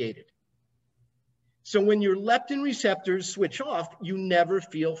satiated. So when your leptin receptors switch off, you never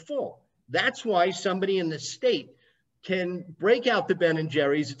feel full. That's why somebody in the state can break out the Ben and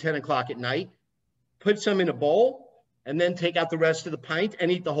Jerry's at 10 o'clock at night, put some in a bowl, and then take out the rest of the pint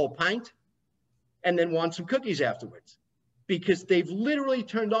and eat the whole pint, and then want some cookies afterwards, because they've literally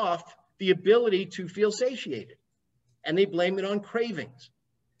turned off the ability to feel satiated, and they blame it on cravings.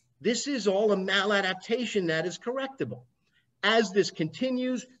 This is all a maladaptation that is correctable. As this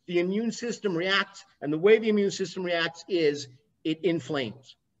continues, the immune system reacts, and the way the immune system reacts is it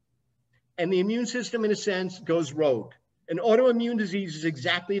inflames. And the immune system, in a sense, goes rogue. An autoimmune disease is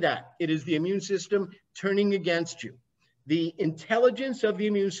exactly that. It is the immune system turning against you. The intelligence of the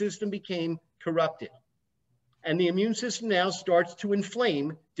immune system became corrupted. And the immune system now starts to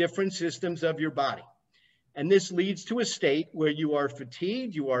inflame different systems of your body. And this leads to a state where you are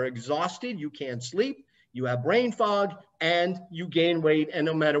fatigued, you are exhausted, you can't sleep, you have brain fog, and you gain weight. And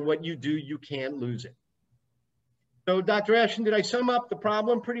no matter what you do, you can't lose it. So Dr. Ashton, did I sum up the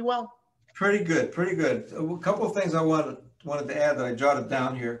problem pretty well? Pretty good, pretty good. A couple of things I wanted to add that I jotted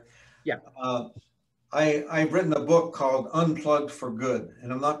down here. Yeah. I've written a book called Unplugged for Good,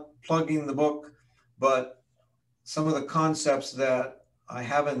 and I'm not plugging the book, but some of the concepts that I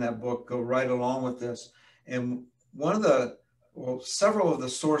have in that book go right along with this. And several of the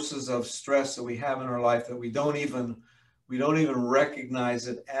sources of stress that we have in our life that we don't even recognize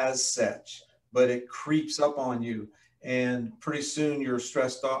it as such, but it creeps up on you. And pretty soon you're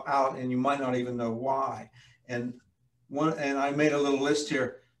stressed out and you might not even know why. And I made a little list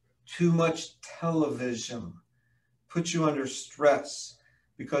here. Too much television puts you under stress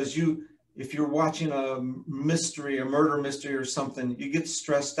because if you're watching a murder mystery or something, you get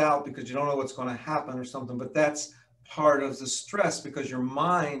stressed out because you don't know what's going to happen or something. But that's part of the stress because your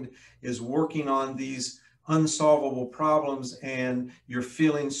mind is working on these unsolvable problems and you're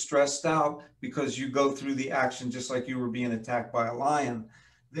feeling stressed out because you go through the action just like you were being attacked by a lion.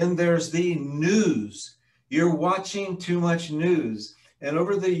 Then there's the news. You're watching too much news. And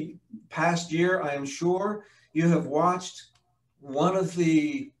over the past year, I am sure you have watched one of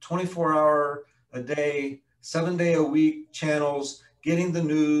the 24-hour-a-day, 7-day-a-week channels getting the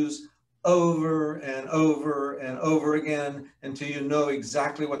news over and over and over again until you know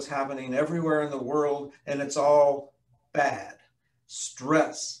exactly what's happening everywhere in the world, and it's all bad.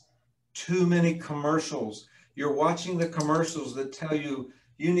 Stress, too many commercials. You're watching the commercials that tell you,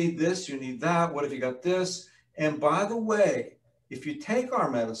 you need this, you need that, what if you got this? And by the way, if you take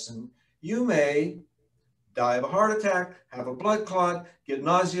our medicine, you may die of a heart attack, have a blood clot, get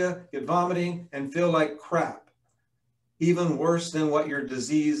nausea, get vomiting, and feel like crap. Even worse than what your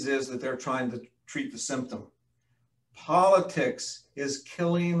disease is that they're trying to treat the symptom. Politics is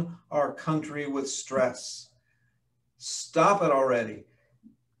killing our country with stress. Stop it already.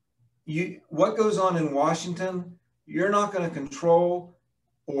 What goes on in Washington, you're not going to control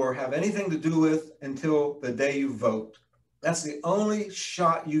or have anything to do with until the day you vote. That's the only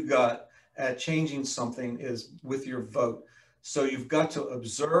shot you got at changing something is with your vote. So you've got to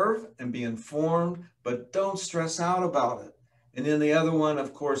observe and be informed, but don't stress out about it. And then the other one,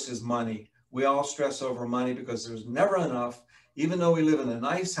 of course, is money. We all stress over money because there's never enough. Even though we live in a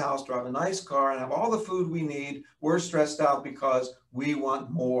nice house, drive a nice car, and have all the food we need, we're stressed out because we want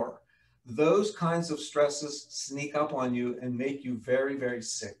more. Those kinds of stresses sneak up on you and make you very, very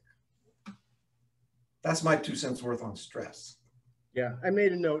sick. That's my 2 cents worth on stress. Yeah, I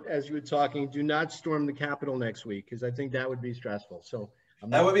made a note as you were talking, do not storm the Capitol next week, because I think that would be stressful. So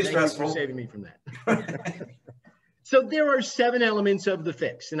that would be thank stressful. you for saving me from that. So there are 7 elements of the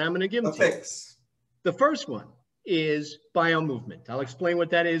fix, and I'm going to give them to you. The first one is biomovement. I'll explain what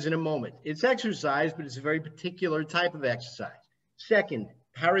that is in a moment. It's exercise, but it's a very particular type of exercise. Second,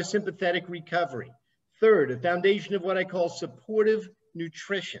 parasympathetic recovery. Third, a foundation of what I call supportive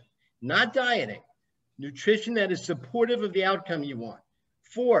nutrition, not dieting. Nutrition that is supportive of the outcome you want.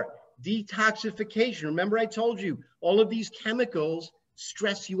 4, detoxification. Remember I told you, all of these chemicals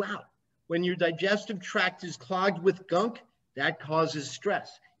stress you out. When your digestive tract is clogged with gunk, that causes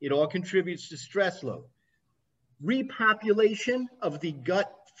stress. It all contributes to stress load. Repopulation of the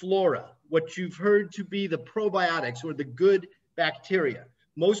gut flora, what you've heard to be the probiotics or the good bacteria.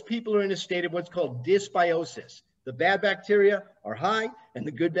 Most people are in a state of what's called dysbiosis. The bad bacteria are high and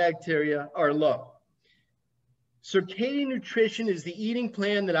the good bacteria are low. Circadian nutrition is the eating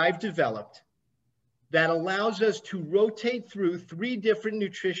plan that I've developed that allows us to rotate through 3 different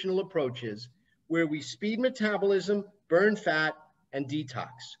nutritional approaches where we speed metabolism, burn fat, and detox.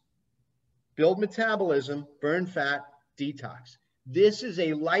 Build metabolism, burn fat, detox. This is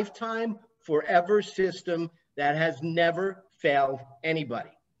a lifetime, forever system that has never failed anybody.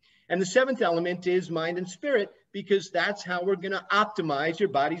 And the 7th element is mind and spirit, because that's how we're going to optimize your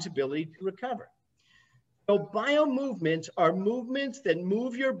body's ability to recover. So biomovements are movements that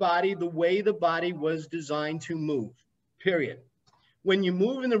move your body the way the body was designed to move, period. When you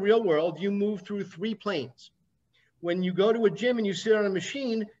move in the real world, you move through 3 planes. When you go to a gym and you sit on a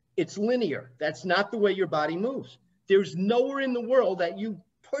machine, it's linear. That's not the way your body moves. There's nowhere in the world that you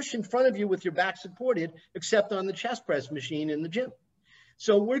push in front of you with your back supported except on the chest press machine in the gym.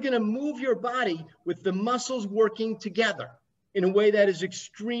 So we're going to move your body with the muscles working together in a way that is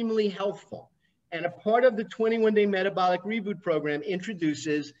extremely helpful. And a part of the 21-day metabolic reboot program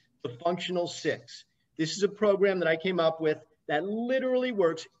introduces the functional 6. This is a program that I came up with that literally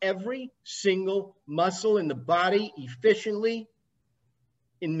works every single muscle in the body efficiently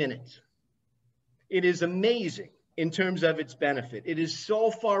in minutes. It is amazing in terms of its benefit. It is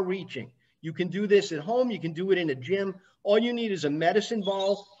so far reaching. You can do this at home. You can do it in a gym. All you need is a medicine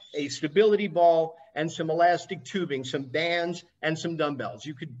ball, a stability ball, and some elastic tubing, some bands, and some dumbbells.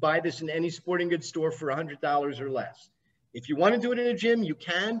 You could buy this in any sporting goods store for $100 or less. If you want to do it in a gym, you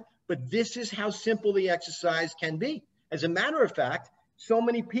can, but this is how simple the exercise can be. As a matter of fact, so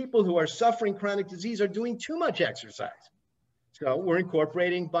many people who are suffering chronic disease are doing too much exercise. So we're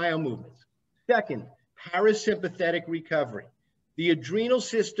incorporating biomovements. Second, parasympathetic recovery. The adrenal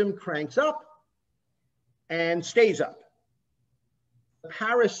system cranks up and stays up. The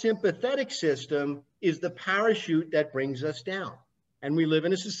parasympathetic system is the parachute that brings us down. And we live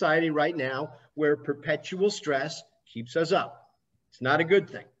in a society right now where perpetual stress keeps us up. It's not a good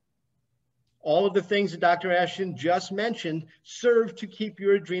thing. All of the things that Dr. Ashton just mentioned serve to keep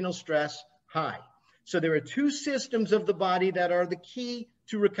your adrenal stress high. So there are two systems of the body that are the key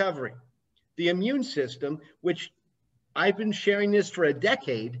to recovery. The immune system, which I've been sharing this for a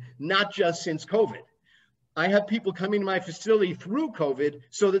decade, not just since COVID. I have people coming to my facility through COVID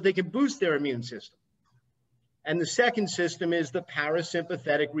so that they can boost their immune system. And the second system is the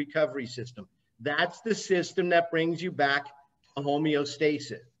parasympathetic recovery system. That's the system that brings you back to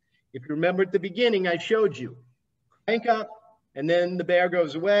homeostasis. If you remember at the beginning, I showed you, crank up, and then the bear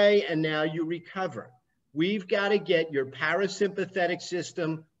goes away, and now you recover. We've got to get your parasympathetic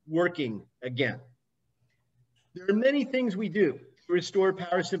system working again. There are many things we do to restore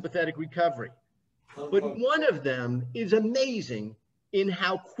parasympathetic recovery, but one of them is amazing in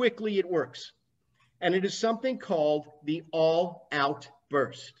how quickly it works. And it is something called the all-out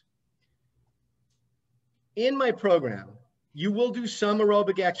burst. In my program, you will do some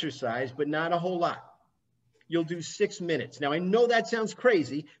aerobic exercise, but not a whole lot. You'll do 6 minutes. Now, I know that sounds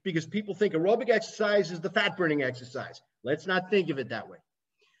crazy because people think aerobic exercise is the fat burning exercise. Let's not think of it that way.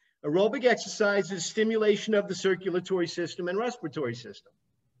 Aerobic exercise is stimulation of the circulatory system and respiratory system.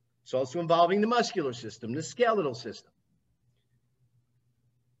 It's also involving the muscular system, the skeletal system.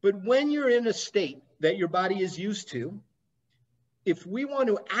 But when you're in a state that your body is used to, if we want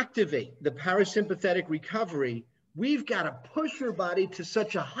to activate the parasympathetic recovery, we've got to push your body to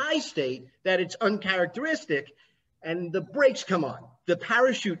such a high state that it's uncharacteristic and the brakes come on, the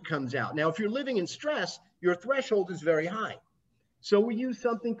parachute comes out. Now, if you're living in stress, your threshold is very high. So we use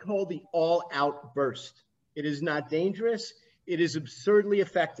something called the all-out burst. It is not dangerous. It is absurdly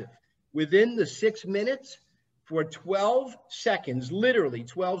effective. Within the 6 minutes, for 12 seconds, literally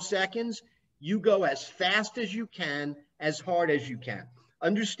 12 seconds, you go as fast as you can, as hard as you can.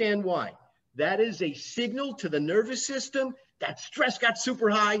 Understand why. That is a signal to the nervous system that stress got super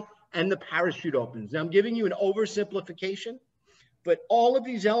high and the parachute opens. Now I'm giving you an oversimplification, but all of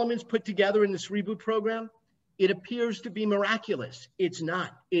these elements put together in this reboot program, it appears to be miraculous. It's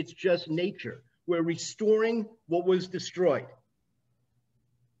not. It's just nature. We're restoring what was destroyed.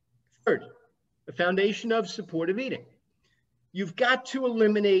 Third, the foundation of supportive eating. You've got to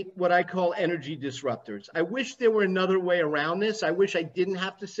eliminate what I call energy disruptors. I wish there were another way around this. I wish I didn't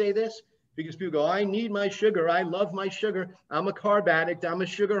have to say this because people go, I need my sugar. I love my sugar. I'm a carb addict. I'm a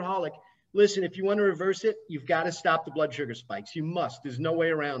sugarholic. Listen, if you want to reverse it, you've got to stop the blood sugar spikes. You must. There's no way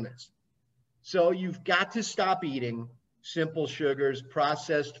around this. So you've got to stop eating simple sugars,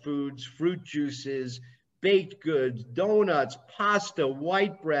 processed foods, fruit juices, baked goods, donuts, pasta,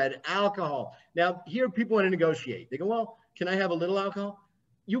 white bread, alcohol. Now, here people want to negotiate. They go, well, can I have a little alcohol?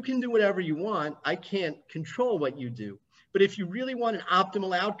 You can do whatever you want. I can't control what you do. But if you really want an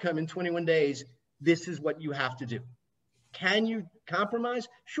optimal outcome in 21 days, this is what you have to do. Can you compromise?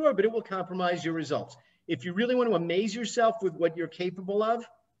 Sure, but it will compromise your results. If you really want to amaze yourself with what you're capable of,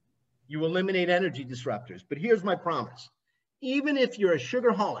 you eliminate energy disruptors. But here's my promise. Even if you're a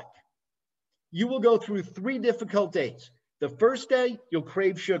sugarholic, you will go through 3 difficult days. The first day, you'll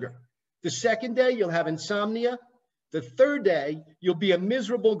crave sugar. The second day, you'll have insomnia. The third day, you'll be a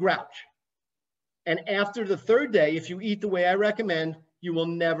miserable grouch. And after the third day, if you eat the way I recommend, you will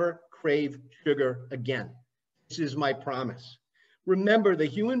never crave sugar again. This is my promise. Remember, the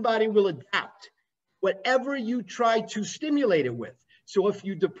human body will adapt whatever you try to stimulate it with. So if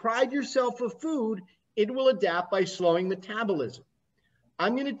you deprive yourself of food, it will adapt by slowing metabolism.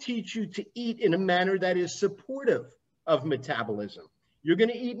 I'm going to teach you to eat in a manner that is supportive of metabolism. You're going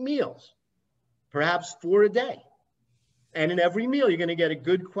to eat meals, perhaps 4 a day. And in every meal, you're going to get a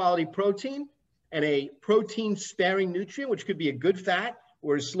good quality protein and a protein sparing nutrient, which could be a good fat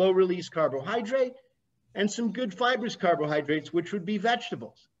or a slow release carbohydrate, and some good fibrous carbohydrates, which would be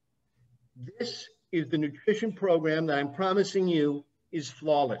vegetables. This is the nutrition program that I'm promising you is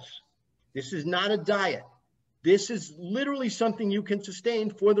flawless. This is not a diet. This is literally something you can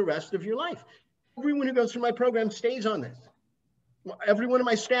sustain for the rest of your life. Everyone who goes through my program stays on this. Every one of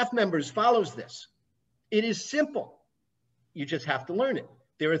my staff members follows this. It is simple. You just have to learn it.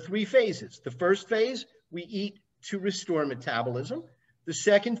 There are 3 phases. The first phase, we eat to restore metabolism. The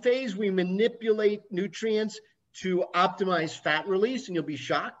second phase, we manipulate nutrients to optimize fat release, and you'll be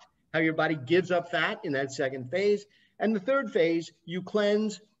shocked how your body gives up fat in that second phase. And the third phase, you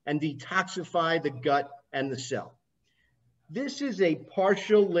cleanse and detoxify the gut and the cell. This is a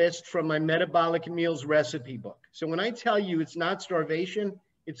partial list from my Metabolic Meals recipe book. So when I tell you it's not starvation,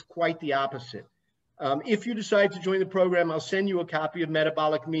 it's quite the opposite. If you decide to join the program, I'll send you a copy of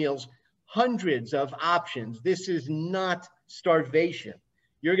Metabolic Meals, hundreds of options. This is not starvation.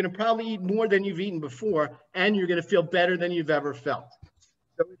 You're going to probably eat more than you've eaten before, and you're going to feel better than you've ever felt.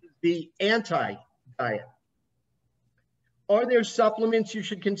 So it is the anti-diet. Are there supplements you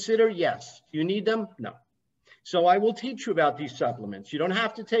should consider? Yes. Do you need them? No. So I will teach you about these supplements. You don't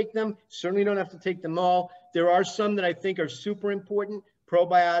have to take them. Certainly don't have to take them all. There are some that I think are super important,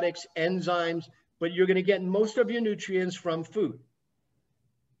 probiotics, enzymes, but you're going to get most of your nutrients from food.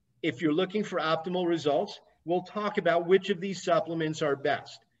 If you're looking for optimal results, we'll talk about which of these supplements are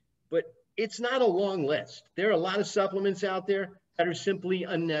best. But it's not a long list. There are a lot of supplements out there that are simply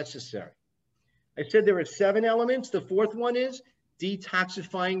unnecessary. I said there are 7 elements. The 4th one is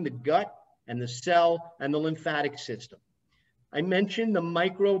detoxifying the gut and the cell and the lymphatic system. I mentioned the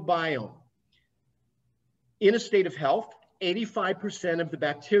microbiome. In a state of health, 85% of the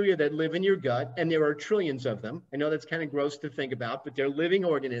bacteria that live in your gut, and there are trillions of them. I know that's kind of gross to think about, but they're living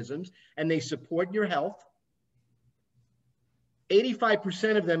organisms and they support your health.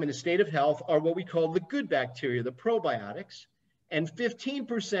 85% of them in a state of health are what we call the good bacteria, the probiotics, and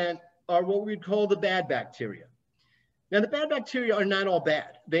 15% are what we'd call the bad bacteria. Now, the bad bacteria are not all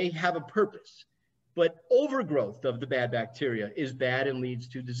bad. They have a purpose, but overgrowth of the bad bacteria is bad and leads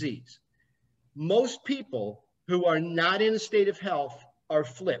to disease. Most people who are not in a state of health are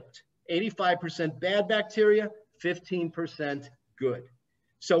flipped. 85% bad bacteria, 15% good.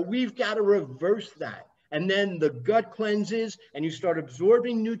 So we've got to reverse that. And then the gut cleanses and you start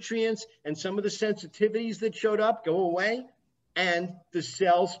absorbing nutrients and some of the sensitivities that showed up go away and the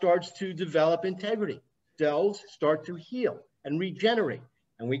cell starts to develop integrity. Cells start to heal and regenerate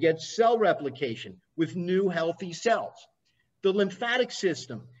and we get cell replication with new healthy cells. The lymphatic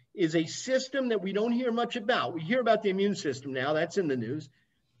system is a system that we don't hear much about. We hear about the immune system now, that's in the news,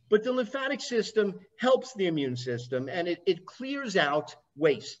 but the lymphatic system helps the immune system and it clears out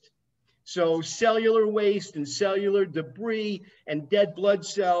waste. So cellular waste and cellular debris and dead blood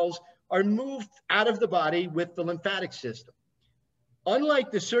cells are moved out of the body with the lymphatic system.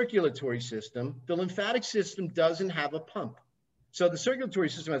 Unlike the circulatory system, the lymphatic system doesn't have a pump. So the circulatory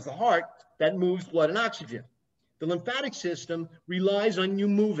system has the heart that moves blood and oxygen. The lymphatic system relies on you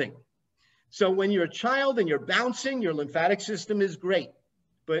moving. So when you're a child and you're bouncing, your lymphatic system is great.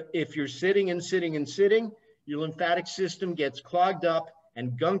 But if you're sitting and sitting and sitting, your lymphatic system gets clogged up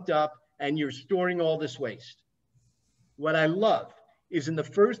and gunked up and you're storing all this waste. What I love is in the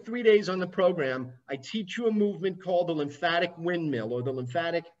first 3 days on the program, I teach you a movement called the lymphatic windmill or the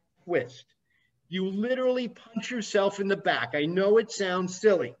lymphatic twist. You literally punch yourself in the back. I know it sounds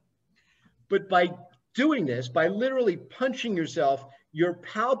silly, but by doing this, by literally punching yourself, you're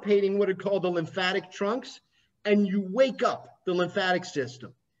palpating what are called the lymphatic trunks and you wake up the lymphatic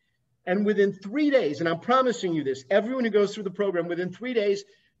system. And within 3 days, and I'm promising you this, everyone who goes through the program, within 3 days,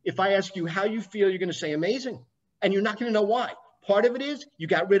 if I ask you how you feel, you're going to say amazing. And you're not going to know why. Part of it is you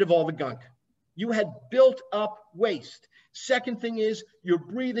got rid of all the gunk. You had built up waste. Second thing is you're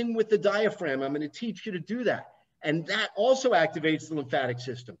breathing with the diaphragm. I'm going to teach you to do that. And that also activates the lymphatic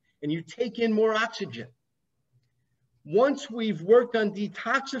system. And you take in more oxygen. Once we've worked on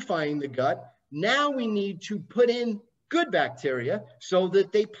detoxifying the gut, now we need to put in good bacteria so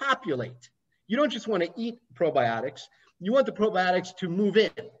that they populate. You don't just want to eat probiotics. You want the probiotics to move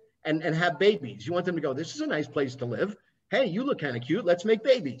in and have babies. You want them to go, this is a nice place to live. Hey, you look kind of cute. Let's make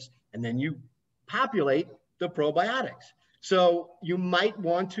babies. And then you populate the probiotics. So you might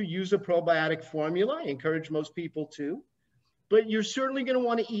want to use a probiotic formula. I encourage most people to. But you're certainly going to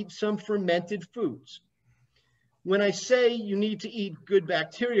want to eat some fermented foods. When I say you need to eat good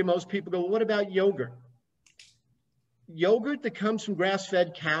bacteria, most people go, well, what about yogurt? Yogurt that comes from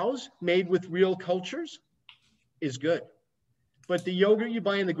grass-fed cows made with real cultures is good. But the yogurt you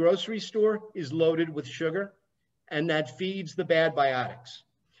buy in the grocery store is loaded with sugar, and that feeds the bad biotics.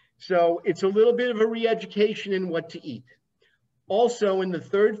 So it's a little bit of a re-education in what to eat. Also, in the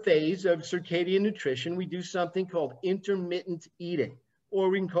third phase of circadian nutrition, we do something called intermittent eating, or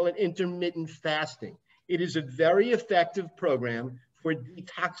we can call it intermittent fasting. It is a very effective program for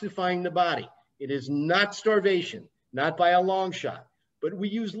detoxifying the body. It is not starvation, not by a long shot, but we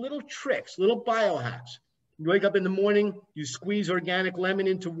use little tricks, little biohacks. You wake up in the morning, you squeeze organic lemon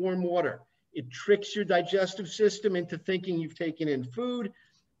into warm water. It tricks your digestive system into thinking you've taken in food,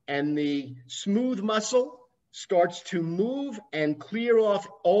 and the smooth muscle starts to move and clear off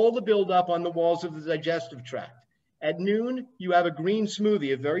all the buildup on the walls of the digestive tract. At noon, you have a green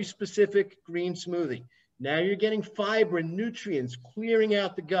smoothie, a very specific green smoothie. Now you're getting fiber and nutrients clearing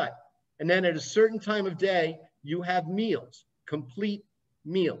out the gut. And then at a certain time of day, you have meals, complete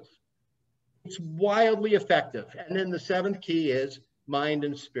meals. It's wildly effective. And then the seventh key is mind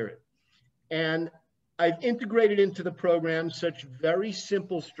and spirit. And I've integrated into the program such very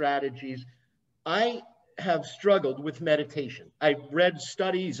simple strategies. I have struggled with meditation. I've read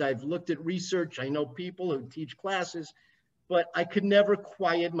studies, I've looked at research, I know people who teach classes, but I could never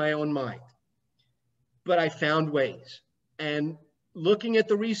quiet my own mind. But I found ways. And looking at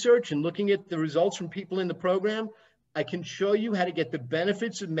the research and looking at the results from people in the program, I can show you how to get the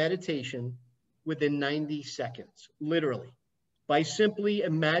benefits of meditation within 90 seconds, literally, by simply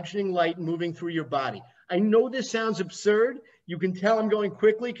imagining light moving through your body. I know this sounds absurd. You can tell I'm going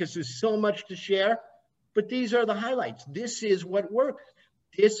quickly because there's so much to share, but these are the highlights. This is what works.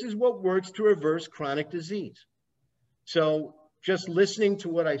 This is what works to reverse chronic disease. So just listening to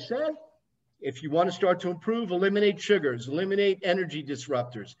what I said, if you want to start to improve, eliminate sugars, eliminate energy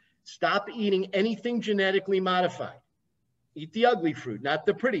disruptors, stop eating anything genetically modified. Eat the ugly fruit, not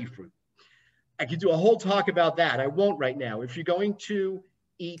the pretty fruit. I could do a whole talk about that. I won't right now. If you're going to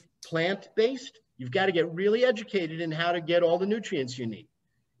eat plant-based, you've got to get really educated in how to get all the nutrients you need.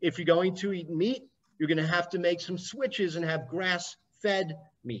 If you're going to eat meat, you're going to have to make some switches and have grass-fed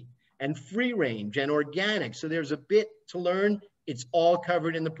meat and free range and organic. So there's a bit to learn. It's all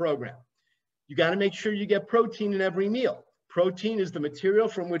covered in the program. You got to make sure you get protein in every meal. Protein is the material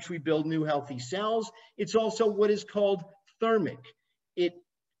from which we build new healthy cells. It's also what is called thermic. It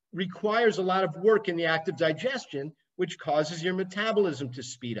requires a lot of work in the act of digestion, which causes your metabolism to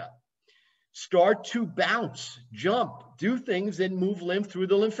speed up. Start to bounce, jump, do things that move lymph through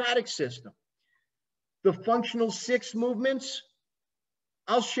the lymphatic system. The functional 6 movements,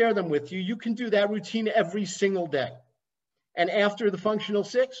 I'll share them with you. You can do that routine every single day. And after the functional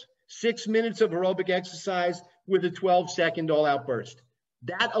 6 minutes of aerobic exercise with a 12-second all-out burst.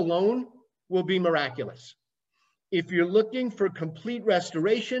 That alone will be miraculous. If you're looking for complete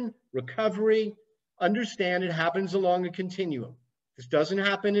restoration, recovery, understand it happens along a continuum. This doesn't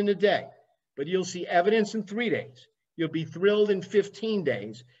happen in a day, but you'll see evidence in 3 days. You'll be thrilled in 15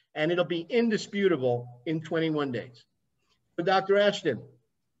 days, and it'll be indisputable in 21 days. So Dr. Ashton,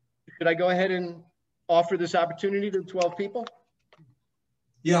 should I go ahead and offer this opportunity to 12 people?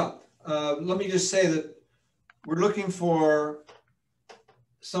 Yeah, let me just say that we're looking for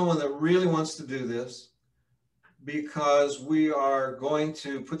someone that really wants to do this, because we are going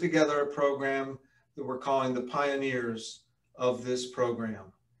to put together a program that we're calling the pioneers of this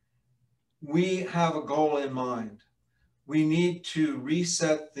program. We have a goal in mind. We need to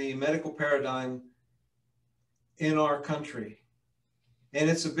reset the medical paradigm in our country. And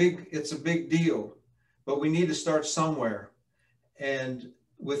it's a big deal, but we need to start somewhere. And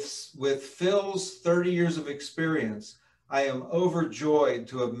with Phil's 30 years of experience, I am overjoyed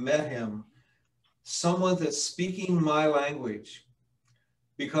to have met him, someone that's speaking my language,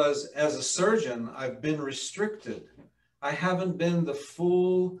 because as a surgeon, I've been restricted. I haven't been the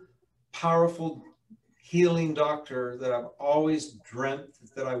full, powerful, healing doctor that I've always dreamt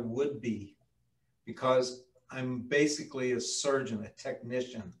that I would be, because I'm basically a surgeon, a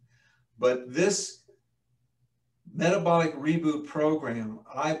technician. But this metabolic reboot program,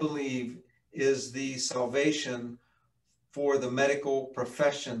 I believe, is the salvation for the medical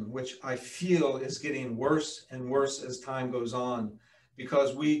profession, which I feel is getting worse and worse as time goes on,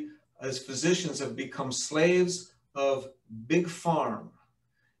 because we as physicians have become slaves of big pharma.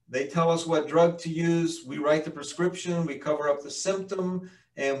 They tell us what drug to use, we write the prescription, we cover up the symptom,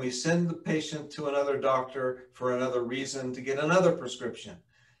 and we send the patient to another doctor for another reason to get another prescription.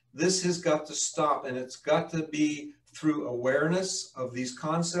 This has got to stop, and it's got to be through awareness of these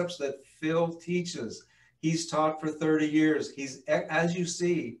concepts that Phil teaches. He's taught for 30 years. He's, as you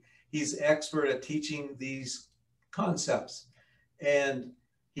see, he's expert at teaching these concepts. And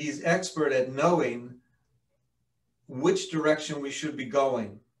he's expert at knowing which direction we should be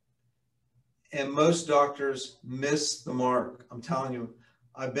going. And most doctors miss the mark. I'm telling you,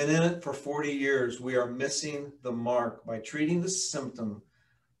 I've been in it for 40 years. We are missing the mark by treating the symptom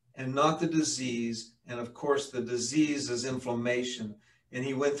and not the disease. And of course, the disease is inflammation. And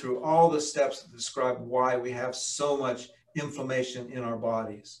he went through all the steps to describe why we have so much inflammation in our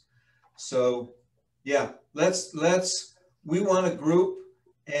bodies. So yeah, we want a group,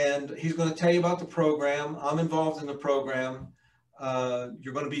 and he's going to tell you about the program. I'm involved in the program.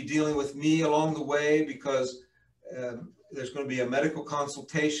 You're going to be dealing with me along the way because there's going to be a medical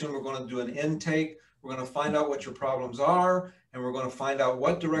consultation. We're going to do an intake. We're going to find out what your problems are, and we're going to find out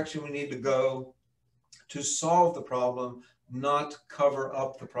what direction we need to go to solve the problem, not cover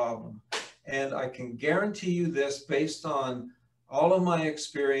up the problem. And I can guarantee you this based on all of my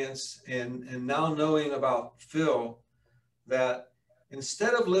experience and now knowing about Phil, that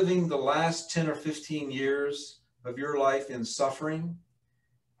instead of living the last 10 or 15 years of your life in suffering,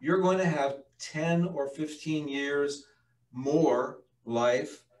 you're going to have 10 or 15 years more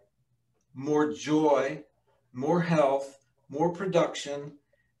life, more joy, more health, more production.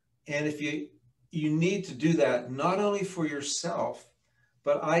 And if you need to do that, not only for yourself,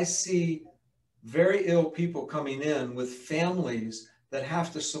 but I see very ill people coming in with families that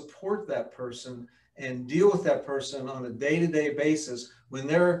have to support that person and deal with that person on a day-to-day basis when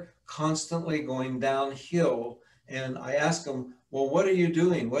they're constantly going downhill. And I ask them, well, what are you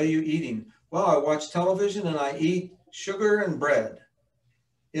doing? What are you eating? Well, I watch television and I eat sugar and bread.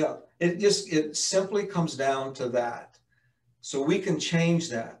 Yeah, it simply comes down to that. So we can change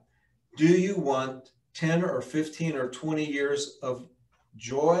that. Do you want 10 or 15 or 20 years of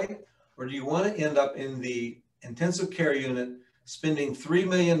joy? Or do you want to end up in the intensive care unit spending $3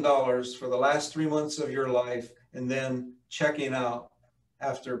 million for the last 3 months of your life and then checking out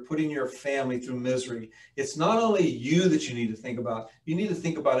after putting your family through misery? It's not only you that you need to think about. You need to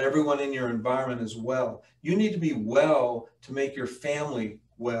think about everyone in your environment as well. You need to be well to make your family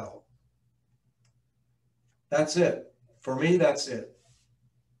well. That's it. For me, that's it.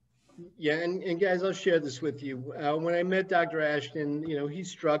 Yeah, and guys, I'll share this with you. When I met Dr. Ashton, you know, he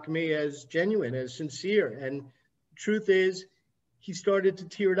struck me as genuine, as sincere. And truth is, he started to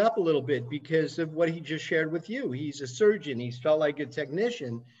tear it up a little bit because of what he just shared with you. He's a surgeon. He's felt like a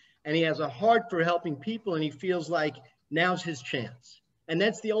technician, and he has a heart for helping people, and he feels like now's his chance. And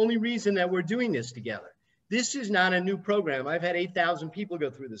that's the only reason that we're doing this together. This is not a new program. I've had 8,000 people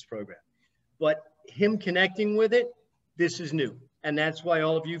go through this program. But him connecting with it, this is new. And that's why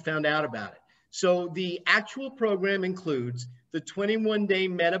all of you found out about it. So the actual program includes the 21-day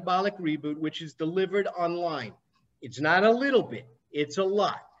metabolic reboot, which is delivered online. It's not a little bit, it's a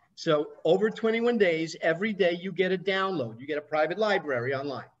lot. So over 21 days, every day you get a download. You get a private library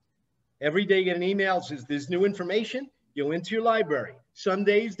online. Every day you get an email that says there's new information, you go into your library. Some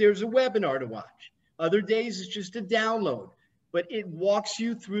days there's a webinar to watch. Other days it's just a download. But it walks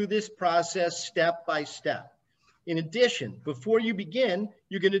you through this process step by step. In addition, before you begin,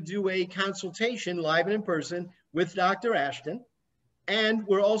 you're going to do a consultation live and in person with Dr. Ashton. And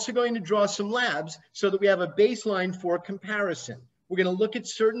we're also going to draw some labs so that we have a baseline for comparison. We're going to look at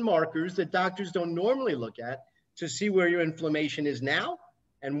certain markers that doctors don't normally look at to see where your inflammation is now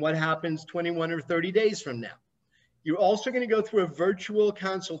and what happens 21 or 30 days from now. You're also going to go through a virtual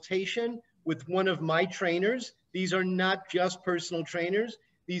consultation with one of my trainers. These are not just personal trainers.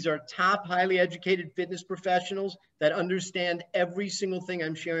 These are top, highly educated fitness professionals that understand every single thing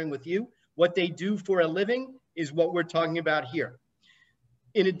I'm sharing with you. What they do for a living is what we're talking about here.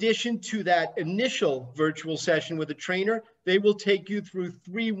 In addition to that initial virtual session with a trainer, they will take you through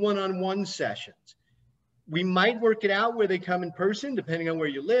 3 one-on-one sessions. We might work it out where they come in person, depending on where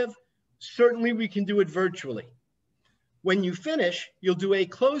you live. Certainly, we can do it virtually. When you finish, you'll do a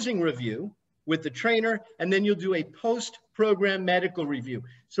closing review with the trainer, and then you'll do a post-program medical review.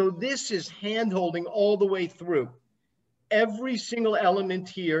 So this is hand-holding all the way through. Every single element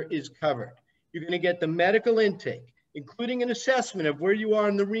here is covered. You're going to get the medical intake, including an assessment of where you are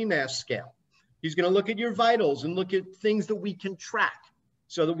on the REMAS scale. He's going to look at your vitals and look at things that we can track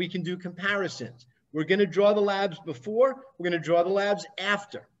so that we can do comparisons. We're going to draw the labs before, we're going to draw the labs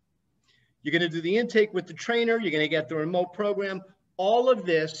after. You're going to do the intake with the trainer, you're going to get the remote program. All of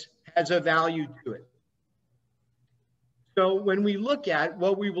this has a value to it. So when we look at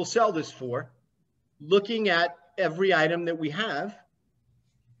what we will sell this for, looking at every item that we have,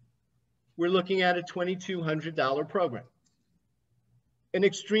 we're looking at a $2,200 program. An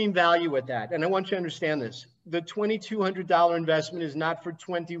extreme value at that. And I want you to understand this. The $2,200 investment is not for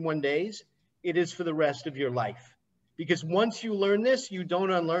 21 days. It is for the rest of your life. Because once you learn this, you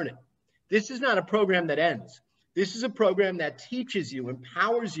don't unlearn it. This is not a program that ends. This is a program that teaches you,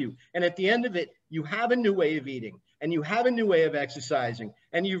 empowers you. And at the end of it, you have a new way of eating. and you have a new way of exercising,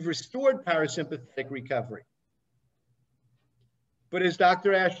 and you've restored parasympathetic recovery. But as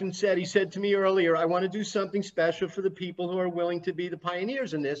Dr. Ashton said, he said to me earlier, I want to do something special for the people who are willing to be the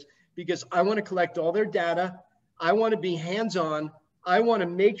pioneers in this, because I want to collect all their data. I want to be hands-on. I want to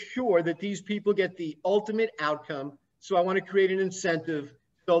make sure that these people get the ultimate outcome. So I want to create an incentive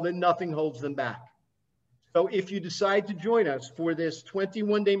so that nothing holds them back. So if you decide to join us for this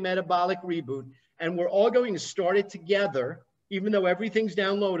 21-day metabolic reboot, and we're all going to start it together, even though everything's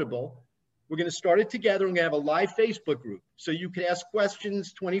downloadable, we're going to start it together. We're going to have a live Facebook group. So you can ask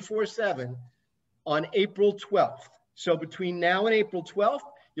questions 24/7 on April 12th. So between now and April 12th,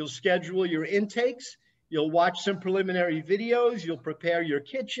 you'll schedule your intakes. You'll watch some preliminary videos. You'll prepare your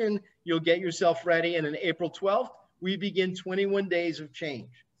kitchen. You'll get yourself ready. And on April 12th, we begin 21 days of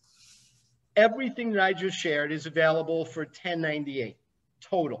change. Everything that I just shared is available for $10.98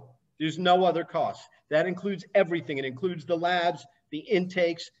 total. There's no other cost. That includes everything. It includes the labs, the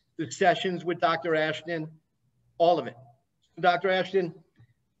intakes, the sessions with Dr. Ashton, all of it. Dr. Ashton,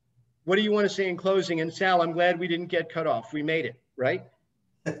 what do you want to say in closing? And Sal, I'm glad we didn't get cut off. We made it, right?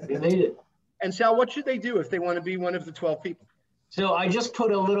 We made it. And Sal, what should they do if they want to be one of the 12 people? So I just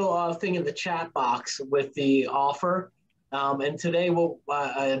put a little thing in the chat box with the offer. And today,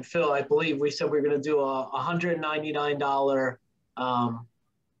 and Phil, I believe we said we are going to do a $199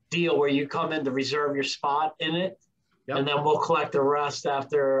 deal where you come in to reserve your spot in it. Yep. And then we'll collect the rest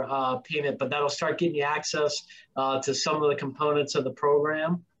after payment, but that'll start getting you access to some of the components of the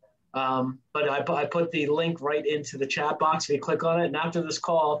program. But I put the link right into the chat box if you click on it. And after this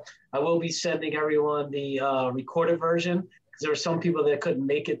call, I will be sending everyone the recorded version because there are some people that couldn't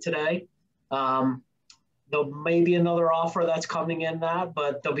make it today. There may be another offer that's coming in that,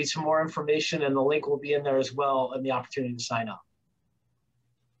 but there'll be some more information and the link will be in there as well and the opportunity to sign up.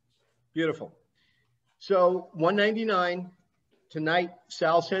 Beautiful. So $199 tonight.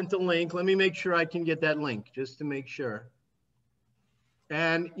 Sal sent the link. Let me make sure I can get that link just to make sure.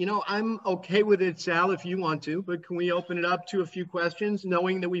 And, you know, I'm okay with it, Sal, if you want to, but can we open it up to a few questions,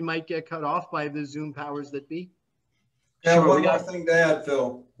 knowing that we might get cut off by the Zoom powers that be? Yeah, sure, one more thing to add,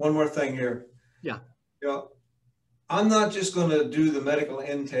 Phil. One more thing here. Yeah. You know, I'm not just going to do the medical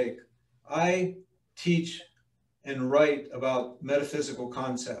intake. I teach and write about metaphysical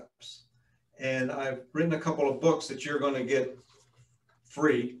concepts. And I've written a couple of books that you're going to get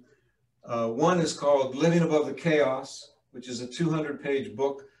free. One is called Living Above the Chaos, which is a 200-page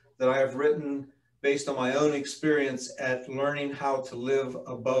book that I have written based on my own experience at learning how to live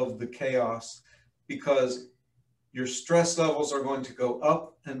above the chaos, because your stress levels are going to go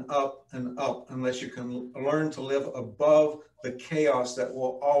up and up and up unless you can learn to live above the chaos that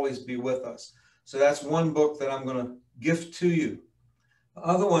will always be with us. So that's one book that I'm going to gift to you. The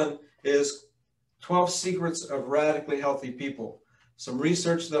other one is 12 Secrets of Radically Healthy People. Some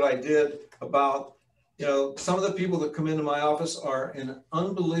research that I did about, you know, some of the people that come into my office are in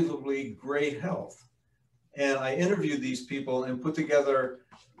unbelievably great health. And I interviewed these people and put together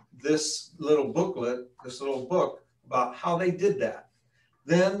this little booklet, this little book about how they did that.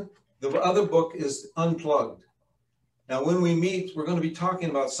 Then the other book is Unplugged. Now, when we meet, we're going to be talking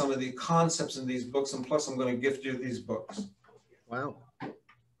about some of the concepts in these books, and plus I'm going to gift you these books. Wow.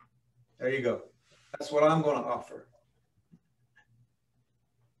 There you go. That's what I'm going to offer.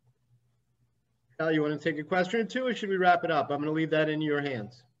 Al, you want to take a question or two, or should we wrap it up? I'm going to leave that in your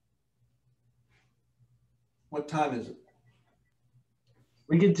hands. What time is it?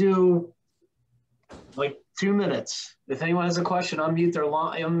 We could do like 2 minutes. If anyone has a question,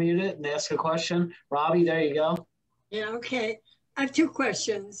 unmute it and ask a question. Robbie, there you go. Yeah, okay. I have 2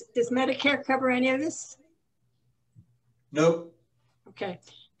 questions. Does Medicare cover any of this? Nope. Okay.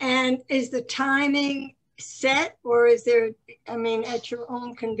 And is the timing set, or is there, I mean, at your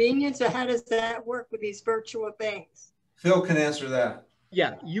own convenience, or how does that work with these virtual things? Phil can answer that.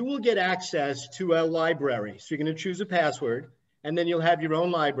 Yeah, you will get access to a library. So you're going to choose a password, and then you'll have your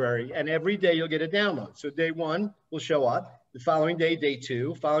own library, and every day you'll get a download. So day 1 will show up, the following day, day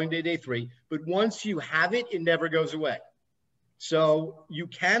 2, following day, day 3. But once you have it, it never goes away. So you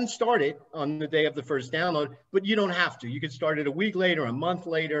can start it on the day of the first download, but you don't have to. You can start it a week later, a month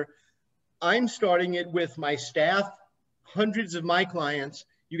later. I'm starting it with my staff, hundreds of my clients.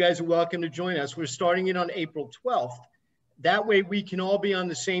 You guys are welcome to join us. We're starting it on April 12th. That way we can all be on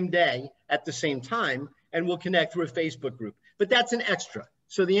the same day at the same time, and we'll connect through a Facebook group. But that's an extra.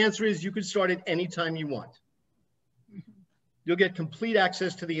 So the answer is you can start it anytime you want. You'll get complete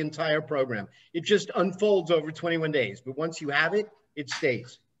access to the entire program. It just unfolds over 21 days. But once you have it, it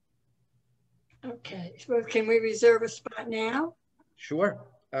stays. Okay. So can we reserve a spot now? Sure.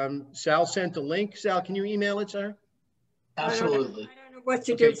 Sal sent a link. Sal, can you email it, sir? Absolutely. I don't know what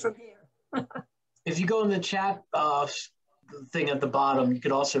to do from here. If you go in the chat thing at the bottom, you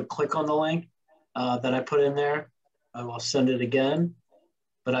could also click on the link that I put in there. I will send it again,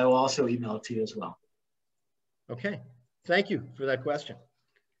 but I will also email it to you as well. Okay, thank you for that question.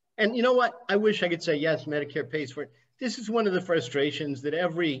 And you know what? I wish I could say, yes, Medicare pays for it. This is one of the frustrations that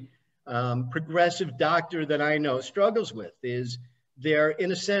every progressive doctor that I know struggles with, is they're,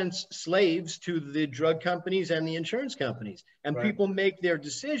 in a sense, slaves to the drug companies and the insurance companies. And Right. people make their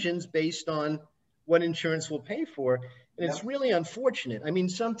decisions based on what insurance will pay for. And it's really unfortunate. I mean,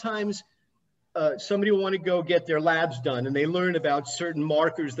 sometimes somebody will want to go get their labs done and they learn about certain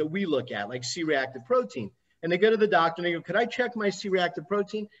markers that we look at, like C-reactive protein. And they go to the doctor and they go, could I check my C-reactive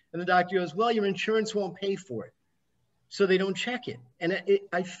protein? And the doctor goes, well, your insurance won't pay for it. So they don't check it. And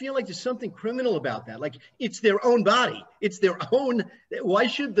I feel like there's something criminal about that. Like, it's their own body. It's their own. Why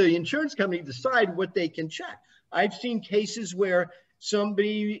should the insurance company decide what they can check? I've seen cases where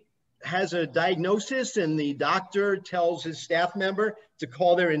somebody has a diagnosis and the doctor tells his staff member to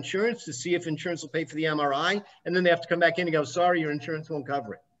call their insurance to see if insurance will pay for the MRI. And then they have to come back in and go, sorry, your insurance won't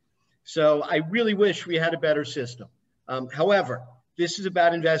cover it. So I really wish we had a better system. However, this is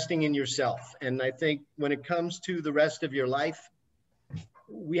about investing in yourself. And I think when it comes to the rest of your life,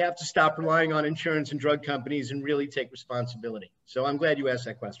 we have to stop relying on insurance and drug companies and really take responsibility. So I'm glad you asked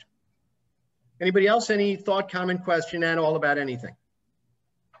that question. Anybody else? Any thought, comment, question at all about anything?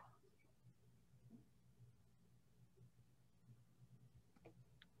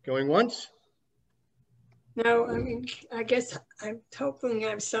 Going once? No, I mean, I guess I'm hoping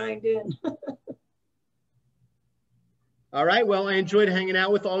I've signed in. All right, well, I enjoyed hanging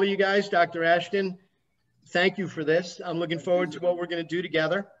out with all of you guys. Dr. Ashton, thank you for this. I'm looking forward to what we're going to do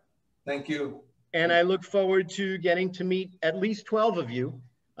together. Thank you. And I look forward to getting to meet at least 12 of you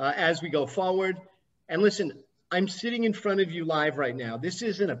as we go forward. And listen, I'm sitting in front of you live right now. This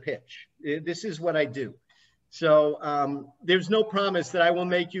isn't a pitch. This is what I do. So there's no promise that I will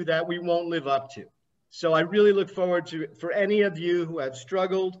make you that we won't live up to. So I really look forward to, for any of you who have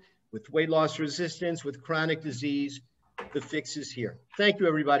struggled with weight loss resistance, with chronic disease, the fix is here. Thank you,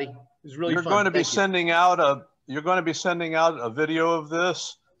 everybody. It was really fun. You're going to be Thank you. sending out a video of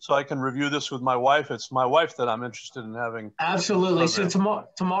this so I can review this with my wife. It's my wife that I'm interested in having. Absolutely. So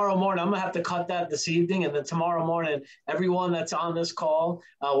tomorrow morning, I'm gonna have to cut that this evening, and then tomorrow morning, everyone that's on this call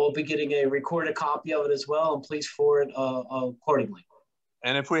will be getting a recorded copy of it as well, and please forward accordingly.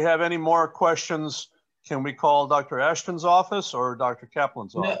 And if we have any more questions, can we call Dr. Ashton's office or Dr.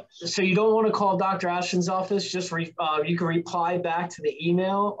 Kaplan's office? So you don't want to call Dr. Ashton's office. Just you can reply back to the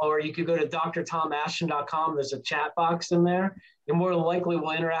email, or you could go to drtomashton.com. There's a chat box in there. And more than likely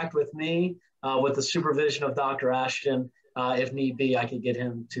will interact with me with the supervision of Dr. Ashton. If need be, I could get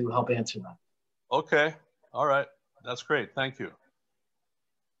him to help answer that. Okay. All right. That's great. Thank you.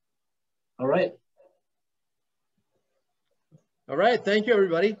 All right. All right. Thank you,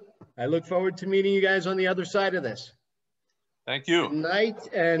 everybody. I look forward to meeting you guys on the other side of this. Thank you. Good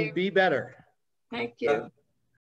night and be better. Thank you.